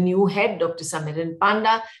the new head, Dr. Samiran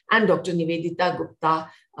Panda, and Dr. Nivedita Gupta,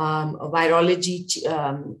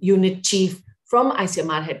 virology unit chief from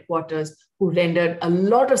ICMR headquarters, who rendered a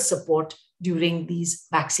lot of support during these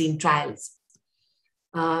vaccine trials.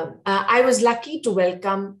 I was lucky to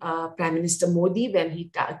welcome Prime Minister Modi when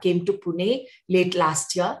he came to Pune late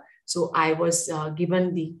last year. So I was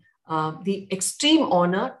given the extreme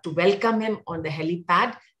honor to welcome him on the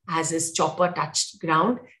helipad as his chopper touched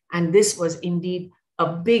ground. And this was indeed a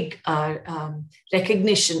big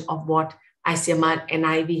recognition of what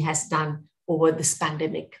ICMR-NIV has done over this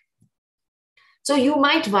pandemic. So you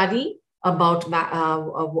might worry about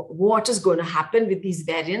what is going to happen with these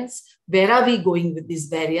variants. Where are we going with these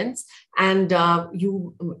variants? And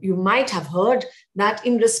you might have heard that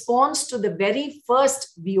in response to the very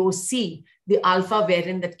first VOC, the alpha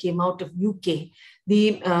variant that came out of UK,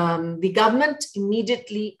 the government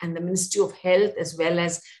immediately and the Ministry of Health, as well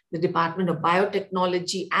as the Department of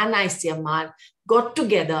Biotechnology and ICMR, got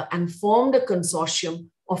together and formed a consortium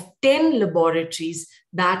of 10 laboratories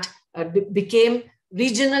that became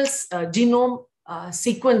regional genome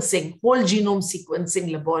sequencing, whole genome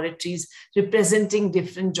sequencing laboratories representing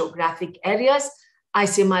different geographic areas.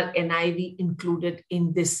 ICMR-NIV included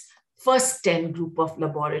in this first 10 group of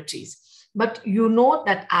laboratories. But you know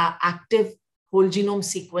that our active whole genome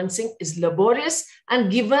sequencing is laborious, and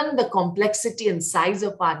given the complexity and size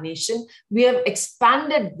of our nation, we have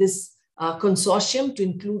expanded this consortium to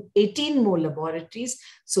include 18 more laboratories.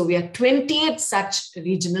 So we are 28 such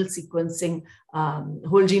regional sequencing,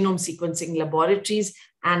 whole genome sequencing laboratories.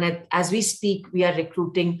 And as we speak, we are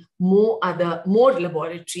recruiting more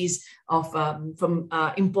laboratories of, from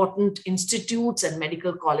important institutes and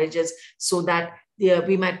medical colleges, so that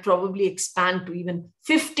we might probably expand to even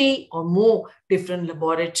 50 or more different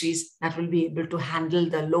laboratories that will be able to handle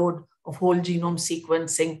the load of whole genome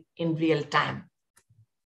sequencing in real time.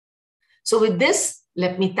 So with this,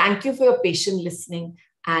 let me thank you for your patient listening.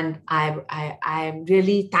 And I am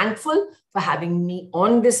really thankful for having me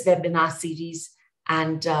on this webinar series.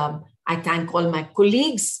 And I thank all my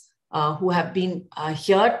colleagues who have been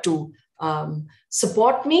here to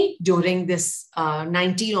support me during this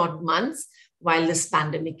 19 odd months while this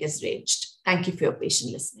pandemic has raged. Thank you for your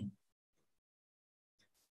patient listening.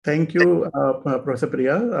 Thank you, Professor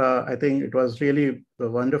Priya. I think it was really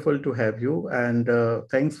wonderful to have you, and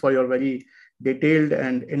thanks for your very detailed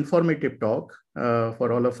and informative talk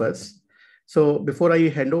for all of us. So before I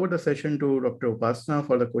hand over the session to Dr. Upasana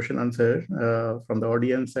for the question answer from the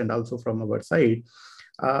audience and also from our side,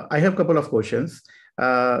 I have a couple of questions.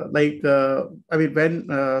 I mean,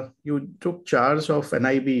 when you took charge of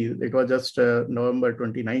NIV, it was just November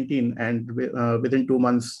 2019, and within 2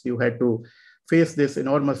 months, you had to face this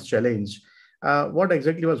enormous challenge. What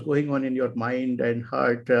exactly was going on in your mind and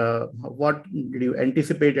heart? What did you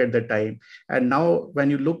anticipate at the time? And now, when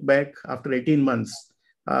you look back after 18 months,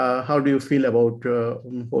 how do you feel about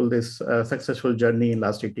all this successful journey in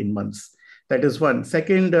last 18 months? That is one.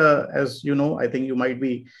 Second, as you know, I think you might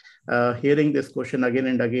be hearing this question again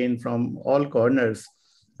and again from all corners,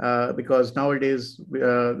 because nowadays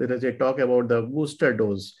there is a talk about the booster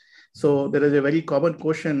dose. So there is a very common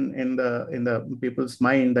question in the people's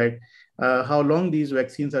mind that how long these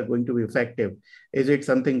vaccines are going to be effective. Is it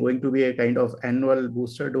something going to be a kind of annual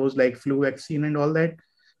booster dose like flu vaccine and all that?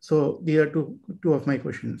 So these are two of my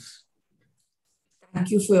questions. Thank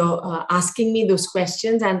you for asking me those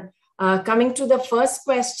questions. And coming to the first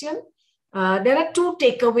question, there are two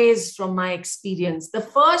takeaways from my experience. The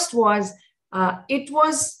first was it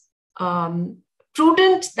was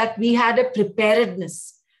prudent that we had a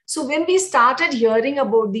preparedness. So when we started hearing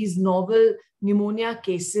about these novel pneumonia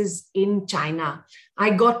cases in China, I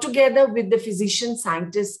got together with the physician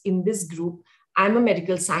scientists in this group. I'm a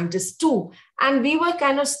medical scientist too. And we were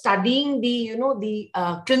kind of studying the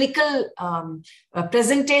clinical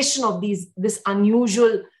presentation of this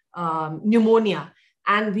unusual pneumonia.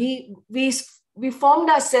 And we formed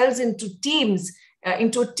ourselves into teams,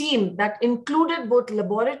 into a team that included both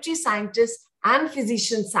laboratory scientists and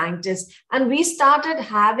physician scientists. And we started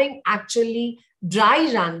having actually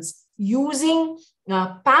dry runs using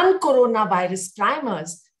pan-coronavirus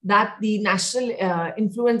primers that the National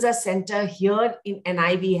Influenza Center here in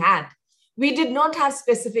NIV had. We did not have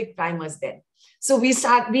specific primers then. So we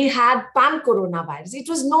had pan-coronavirus. It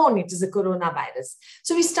was known it is a coronavirus.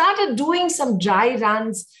 So we started doing some dry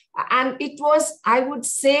runs, and it was, I would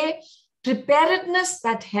say, preparedness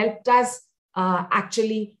that helped us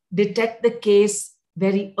actually detect the case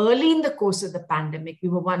very early in the course of the pandemic. We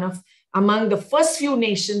were among the first few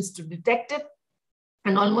nations to detect it.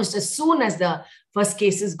 And almost as soon as the first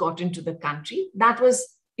cases got into the country, that was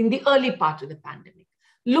in the early part of the pandemic.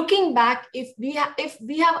 Looking back, if we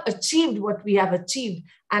have achieved what we have achieved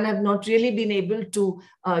and have not really been able to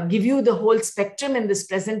give you the whole spectrum in this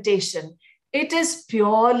presentation, it is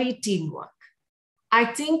purely teamwork. I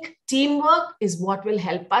think teamwork is what will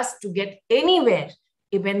help us to get anywhere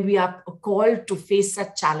when we are called to face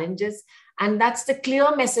such challenges. And that's the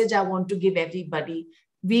clear message I want to give everybody.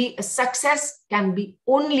 Success can be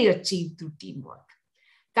only achieved through teamwork.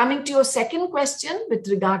 Coming to your second question with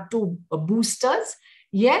regard to boosters,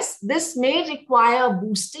 yes, this may require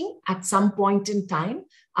boosting at some point in time,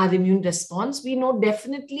 our immune response. We know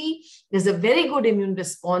definitely there's a very good immune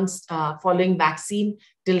response following vaccine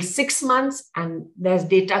till 6 months, and there's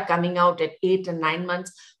data coming out at 8 and 9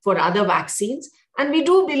 months for other vaccines. And we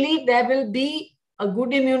do believe there will be a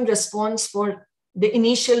good immune response for the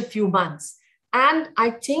initial few months. And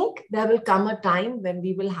I think there will come a time when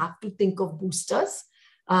we will have to think of boosters.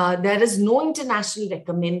 There is no international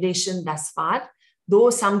recommendation thus far, though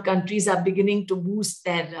some countries are beginning to boost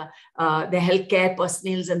their healthcare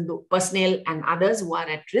personnel and others who are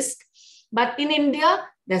at risk. But in India,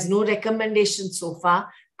 there's no recommendation so far.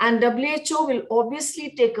 And WHO will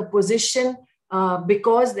obviously take a position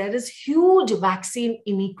because there is huge vaccine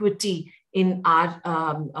inequity in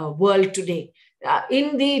our world today.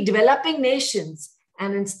 In the developing nations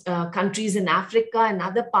and in countries in Africa and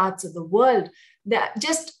other parts of the world,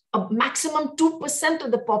 just a maximum 2% of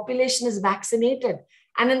the population is vaccinated.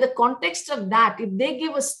 And in the context of that, if they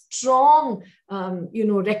give a strong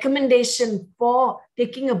recommendation for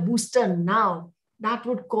taking a booster now, that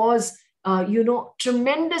would cause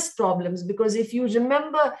tremendous problems. Because if you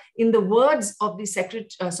remember, in the words of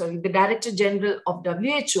the Director General of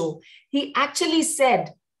WHO, he actually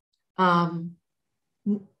said,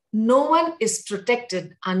 no one is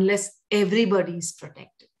protected unless everybody is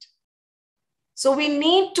protected. So we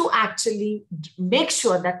need to actually make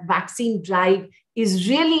sure that vaccine drive is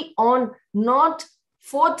really on not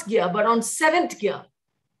fourth gear, but on seventh gear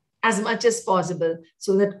as much as possible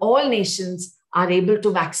so that all nations are able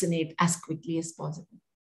to vaccinate as quickly as possible.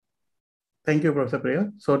 Thank you, Professor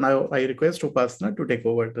Priya. So now I request Upasana to take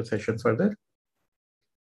over the session further.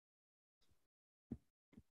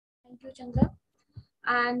 Thank you, Chandra.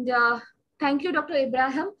 And thank you, Dr.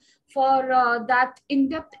 Abraham, for that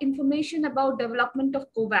in-depth information about development of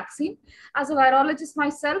COVAXIN. As a virologist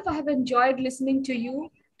myself, I have enjoyed listening to you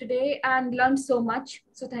today and learned so much.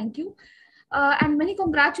 So thank you. And many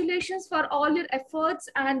congratulations for all your efforts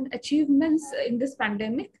and achievements in this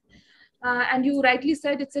pandemic. And you rightly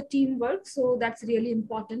said it's a teamwork. So that's really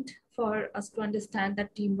important for us to understand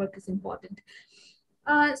that teamwork is important.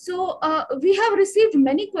 We have received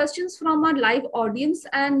many questions from our live audience,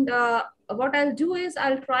 and what I'll do is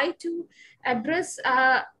I'll try to address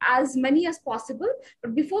as many as possible.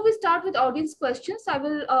 But before we start with audience questions, I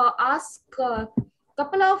will ask a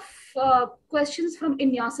couple of questions from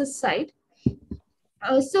INYAS's side.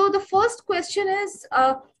 So the first question is,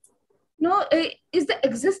 is the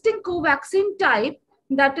existing COVAXIN type,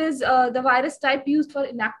 that is the virus type used for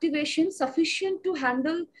inactivation, sufficient to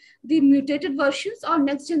handle the mutated versions, or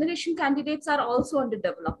next generation candidates are also under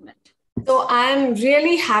development? So I'm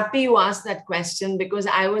really happy you asked that question, because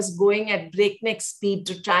I was going at breakneck speed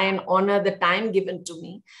to try and honor the time given to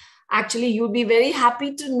me. Actually, you'll be very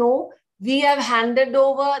happy to know we have handed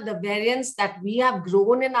over the variants that we have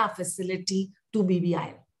grown in our facility to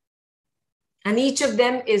BBIL. And each of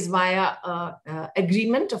them is via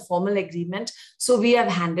agreement, a formal agreement. So we have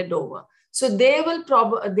handed over. So they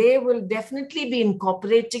will definitely be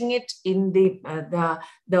incorporating it in the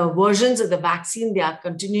versions of the vaccine they are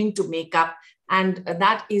continuing to make up. And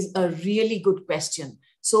that is a really good question.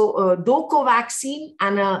 So though COVAXIN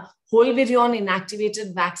and a whole virion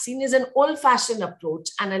inactivated vaccine is an old-fashioned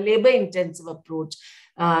approach and a labor-intensive approach,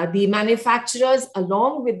 the manufacturers,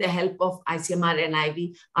 along with the help of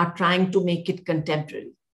ICMR-NIV, are trying to make it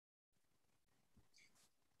contemporary.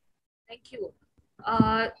 Thank you.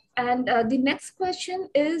 And the next question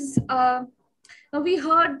is, we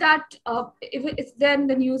heard that it's there in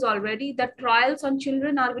the news already that trials on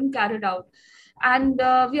children are being carried out. And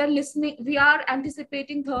we are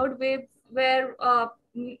anticipating third wave where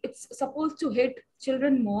it's supposed to hit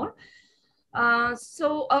children more.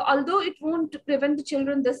 Although it won't prevent the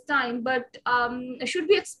children this time, but should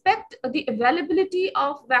we expect the availability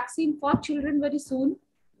of vaccine for children very soon?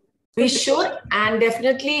 We should, and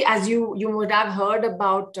definitely, as you would have heard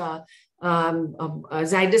about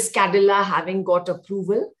Zydus Cadila having got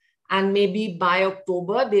approval, and maybe by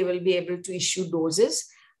October, they will be able to issue doses.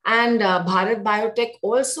 And Bharat Biotech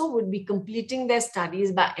also would be completing their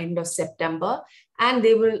studies by end of September, and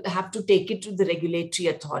they will have to take it to the regulatory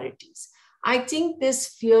authorities. I think this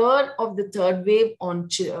fear of the third wave on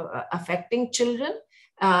affecting children,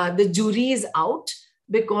 the jury is out,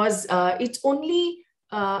 because it's only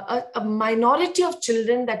a minority of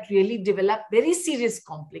children that really develop very serious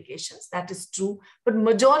complications. That is true, but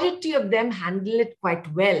majority of them handle it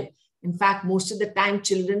quite well. In fact, most of the time,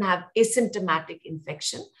 children have asymptomatic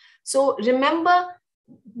infection. So remember,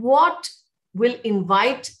 what will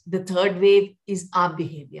invite the third wave is our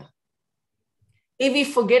behavior. If we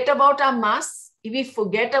forget about our masks, if we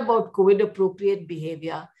forget about COVID-appropriate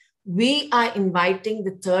behavior, we are inviting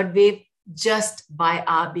the third wave just by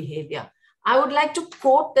our behavior. I would like to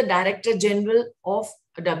quote the Director General of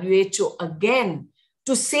WHO again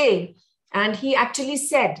to say, and he actually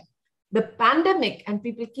said, the pandemic, and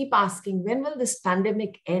people keep asking, when will this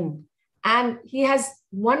pandemic end? And he has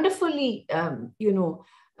wonderfully,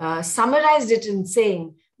 summarized it in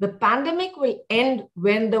saying, the pandemic will end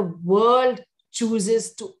when the world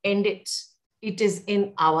chooses to end it. It is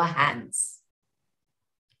in our hands.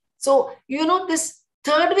 So, this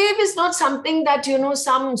third wave is not something that,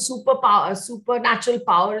 some supernatural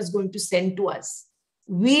power is going to send to us.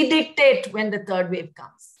 We dictate when the third wave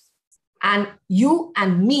comes. And you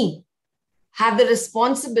and me have the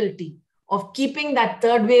responsibility of keeping that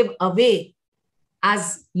third wave away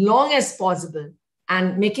as long as possible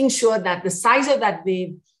and making sure that the size of that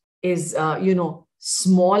wave is,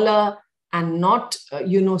 smaller and not,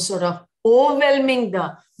 sort of overwhelming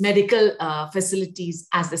the medical facilities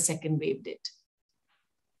as the second wave did.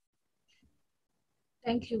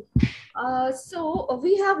 Thank you. So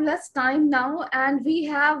we have less time now, and we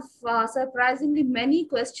have surprisingly many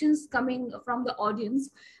questions coming from the audience.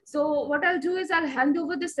 So what I'll do is I'll hand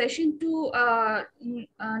over the session to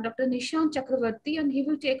Dr. Nishant Chakravarti, and he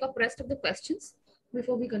will take up rest of the questions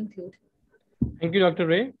before we conclude. Thank you, Dr.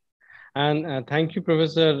 Ray. And thank you,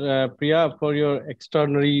 Professor Priya, for your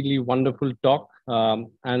extraordinarily wonderful talk.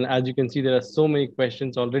 And as you can see, there are so many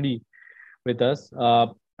questions already with us.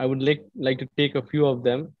 I would like to take a few of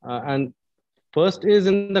them. And first is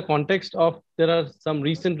in the context of there are some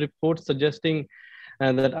recent reports suggesting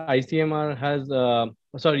that ICMR has, the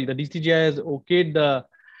DCGI has okayed the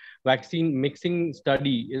vaccine mixing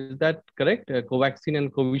study. Is that correct? COVAXIN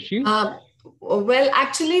and Covishield? Well,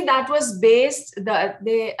 actually, that was based,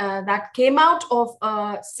 that came out of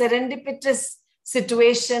a serendipitous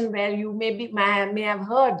situation where you may have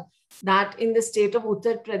heard that in the state of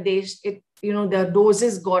Uttar Pradesh, the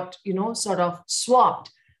doses got, sort of swapped.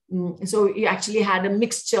 So you actually had a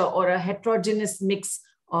mixture or a heterogeneous mix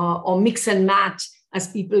or mix and match, as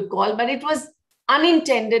people call, but it was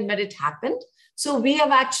unintended, but it happened. So we have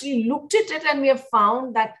actually looked at it and we have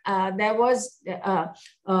found that there was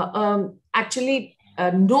actually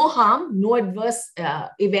no harm, no adverse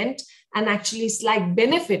event, and actually slight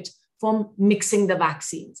benefit from mixing the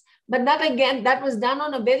vaccines. But that was done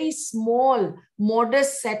on a very small,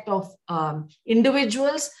 modest set of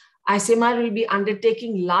individuals. ICMR will be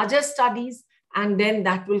undertaking larger studies, and then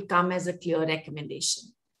that will come as a clear recommendation.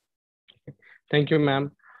 Thank you,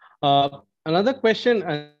 ma'am. Another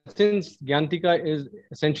question, since GYANTEEKA is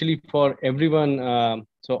essentially for everyone,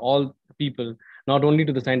 so all people, not only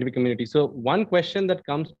to the scientific community. So one question that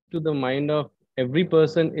comes to the mind of every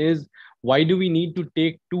person is, why do we need to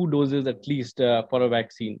take 2 doses at least for a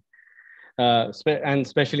vaccine? And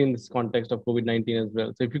especially in this context of COVID-19 as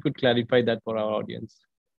well. So if you could clarify that for our audience.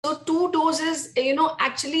 So 2 doses,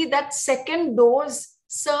 actually that second dose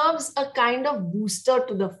serves a kind of booster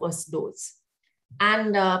to the first dose.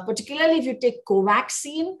 And particularly if you take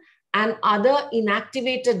COVAXIN and other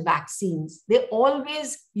inactivated vaccines, they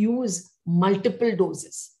always use multiple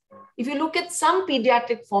doses. If you look at some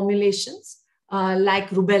pediatric formulations, like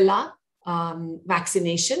rubella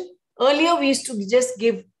vaccination, earlier we used to just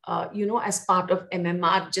give, as part of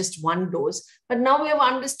MMR, just 1 dose. But now we have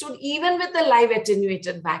understood, even with the live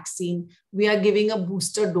attenuated vaccine, we are giving a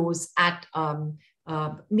booster dose at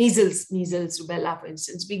measles, rubella, for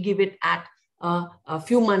instance. We give it at a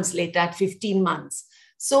few months later, at 15 months.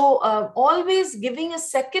 So always giving a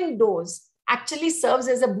second dose actually serves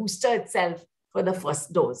as a booster itself for the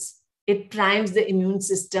first dose. It primes the immune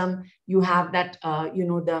system. You have that,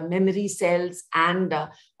 the memory cells and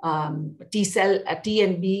T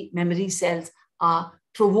and B memory cells are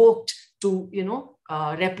provoked to,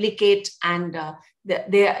 replicate, and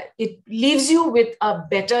it leaves you with a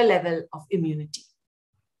better level of immunity.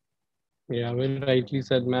 Yeah, very rightly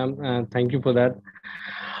said, ma'am. Thank you for that.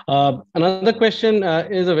 Another question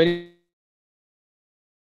is a very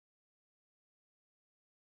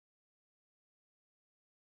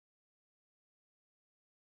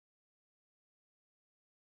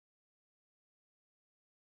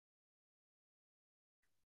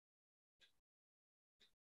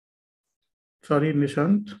Sorry,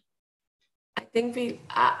 Nishant. I think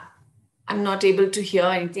I'm not able to hear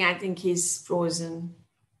anything. I think he's frozen.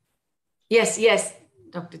 Yes,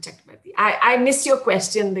 Dr. Chakrabarti. I missed your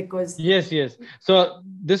question because... Yes. So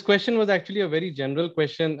this question was actually a very general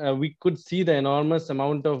question. We could see the enormous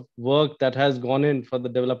amount of work that has gone in for the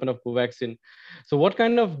development of COVAXIN. So what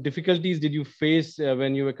kind of difficulties did you face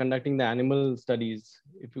when you were conducting the animal studies?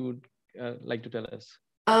 If you would like to tell us.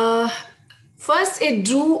 First, it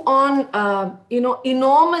drew on,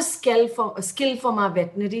 enormous skill from our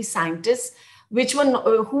veterinary scientists,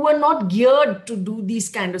 who were not geared to do these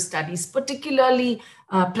kind of studies, particularly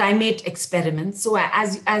primate experiments. So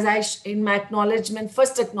as I, in my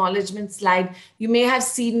first acknowledgement slide, you may have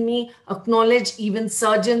seen me acknowledge even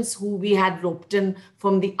surgeons who we had roped in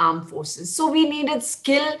from the armed forces. So we needed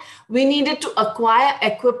skill. We needed to acquire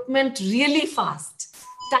equipment really fast.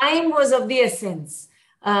 Time was of the essence.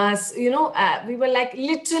 We were like,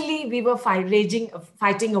 literally, we were fighting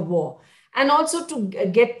a war. And also to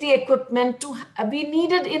get the equipment, we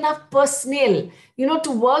needed enough personnel.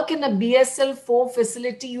 To work in a BSL-4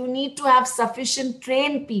 facility, you need to have sufficient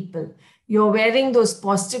trained people. You're wearing those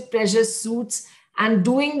positive pressure suits and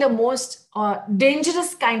doing the most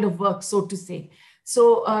dangerous kind of work, so to say.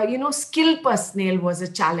 So, skilled personnel was a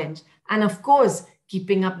challenge. And of course,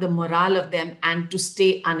 keeping up the morale of them and to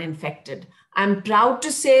stay uninfected. I'm proud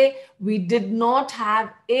to say we did not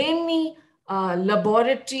have any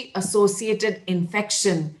laboratory-associated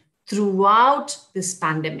infection throughout this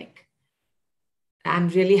pandemic. I'm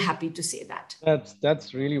really happy to say that.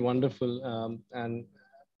 That's really wonderful, and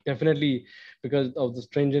definitely because of the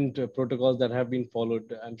stringent protocols that have been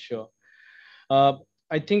followed, I'm sure.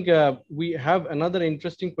 I think we have another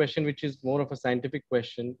interesting question, which is more of a scientific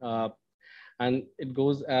question, and it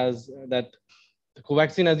goes as that: the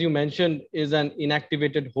COVAXIN, as you mentioned, is an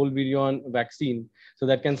inactivated whole virion vaccine. So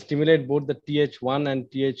that can stimulate both the Th1 and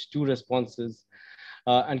Th2 responses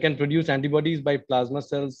and can produce antibodies by plasma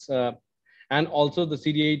cells and also the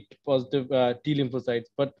CD8 positive T lymphocytes.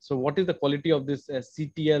 But so what is the quality of this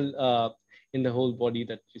CTL in the whole body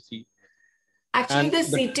that you see? Actually, And the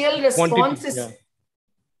CTL response is, yeah.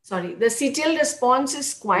 Sorry, the CTL response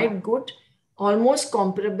is quite good, almost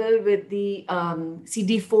comparable with the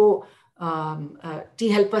CD4 T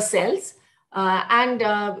helper cells.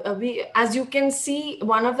 We, as you can see,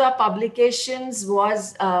 one of the publications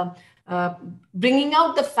was bringing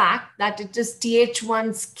out the fact that it is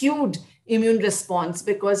Th1 skewed immune response,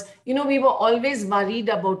 because, you know, we were always worried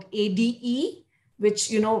about ADE, which,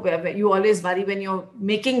 you know, where you always worry when you're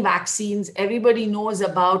making vaccines. Everybody knows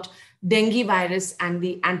about dengue virus and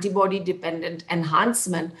the antibody dependent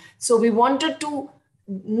enhancement. So we wanted to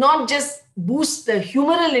not just boost the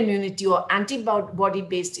humoral immunity or antibody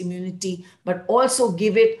based immunity, but also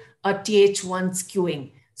give it a Th1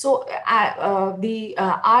 skewing. So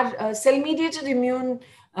our cell mediated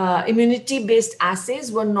immunity based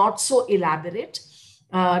assays were not so elaborate.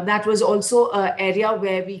 That was also an area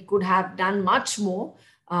where we could have done much more.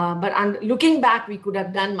 But looking back, we could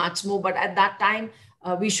have done much more. But at that time,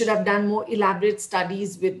 we should have done more elaborate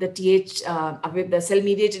studies with the with the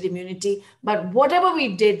cell-mediated immunity. But whatever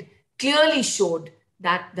we did clearly showed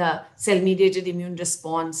that the cell-mediated immune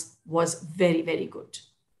response was very, very good.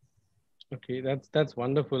 Okay, that's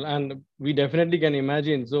wonderful, and we definitely can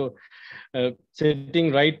imagine. So,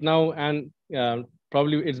 sitting right now, and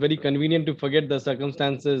probably it's very convenient to forget the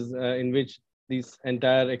circumstances in which this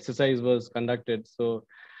entire exercise was conducted. So,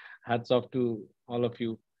 hats off to all of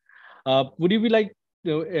you. Would you be like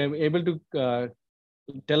able to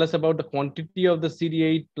tell us about the quantity of the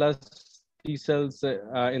CD8 plus T cells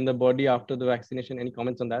in the body after the vaccination? Any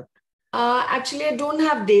comments on that? Actually, I don't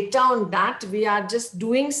have data on that. We are just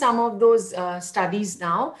doing some of those studies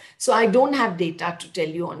now. So I don't have data to tell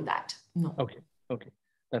you on that. No. Okay,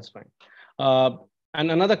 that's fine.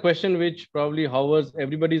 And another question which probably hovers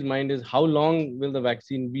everybody's mind is, how long will the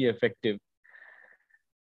vaccine be effective?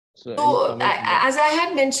 So as I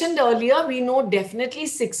had mentioned earlier, we know definitely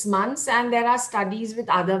 6 months, and there are studies with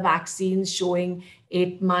other vaccines showing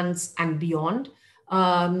 8 months and beyond.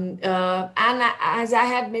 And as I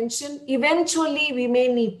had mentioned, eventually we may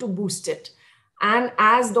need to boost it. And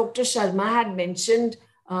as Dr. Sharma had mentioned,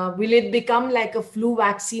 will it become like a flu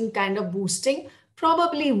vaccine kind of boosting?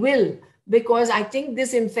 Probably will, because I think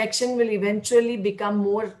this infection will eventually become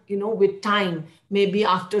more, you know, with time. Maybe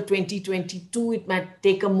after 2022, it might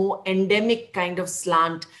take a more endemic kind of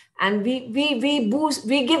slant. And we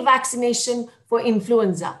give vaccination for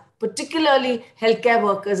influenza, particularly healthcare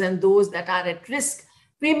workers and those that are at risk.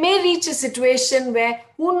 We may reach a situation where,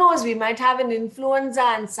 who knows, we might have an influenza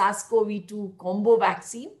and SARS-CoV-2 combo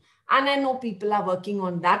vaccine. And I know people are working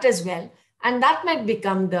on that as well. And that might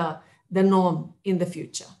become the norm in the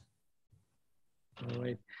future. All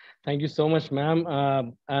right. Thank you so much,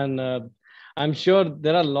 ma'am. I'm sure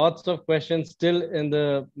there are lots of questions still in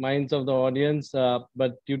the minds of the audience,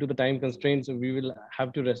 but due to the time constraints, we will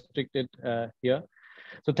have to restrict it here.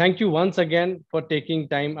 So thank you once again for taking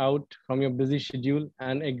time out from your busy schedule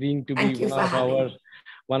and agreeing to be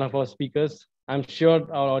one of our speakers. I'm sure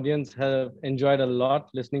our audience have enjoyed a lot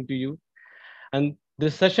listening to you. And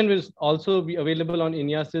this session will also be available on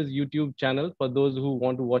INYAS's YouTube channel for those who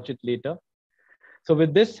want to watch it later. So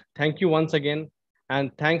with this, thank you once again.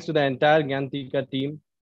 And thanks to the entire GYANTEEKA team.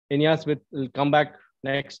 INYAS will come back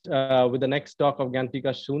next with the next talk of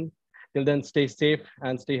GYANTEEKA soon. Till then, stay safe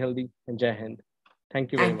and stay healthy. And Jai Hind.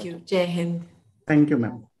 Thank you very much. Thank you. Jai Hind. Thank you,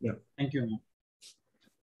 ma'am. Yeah. Thank you, ma'am.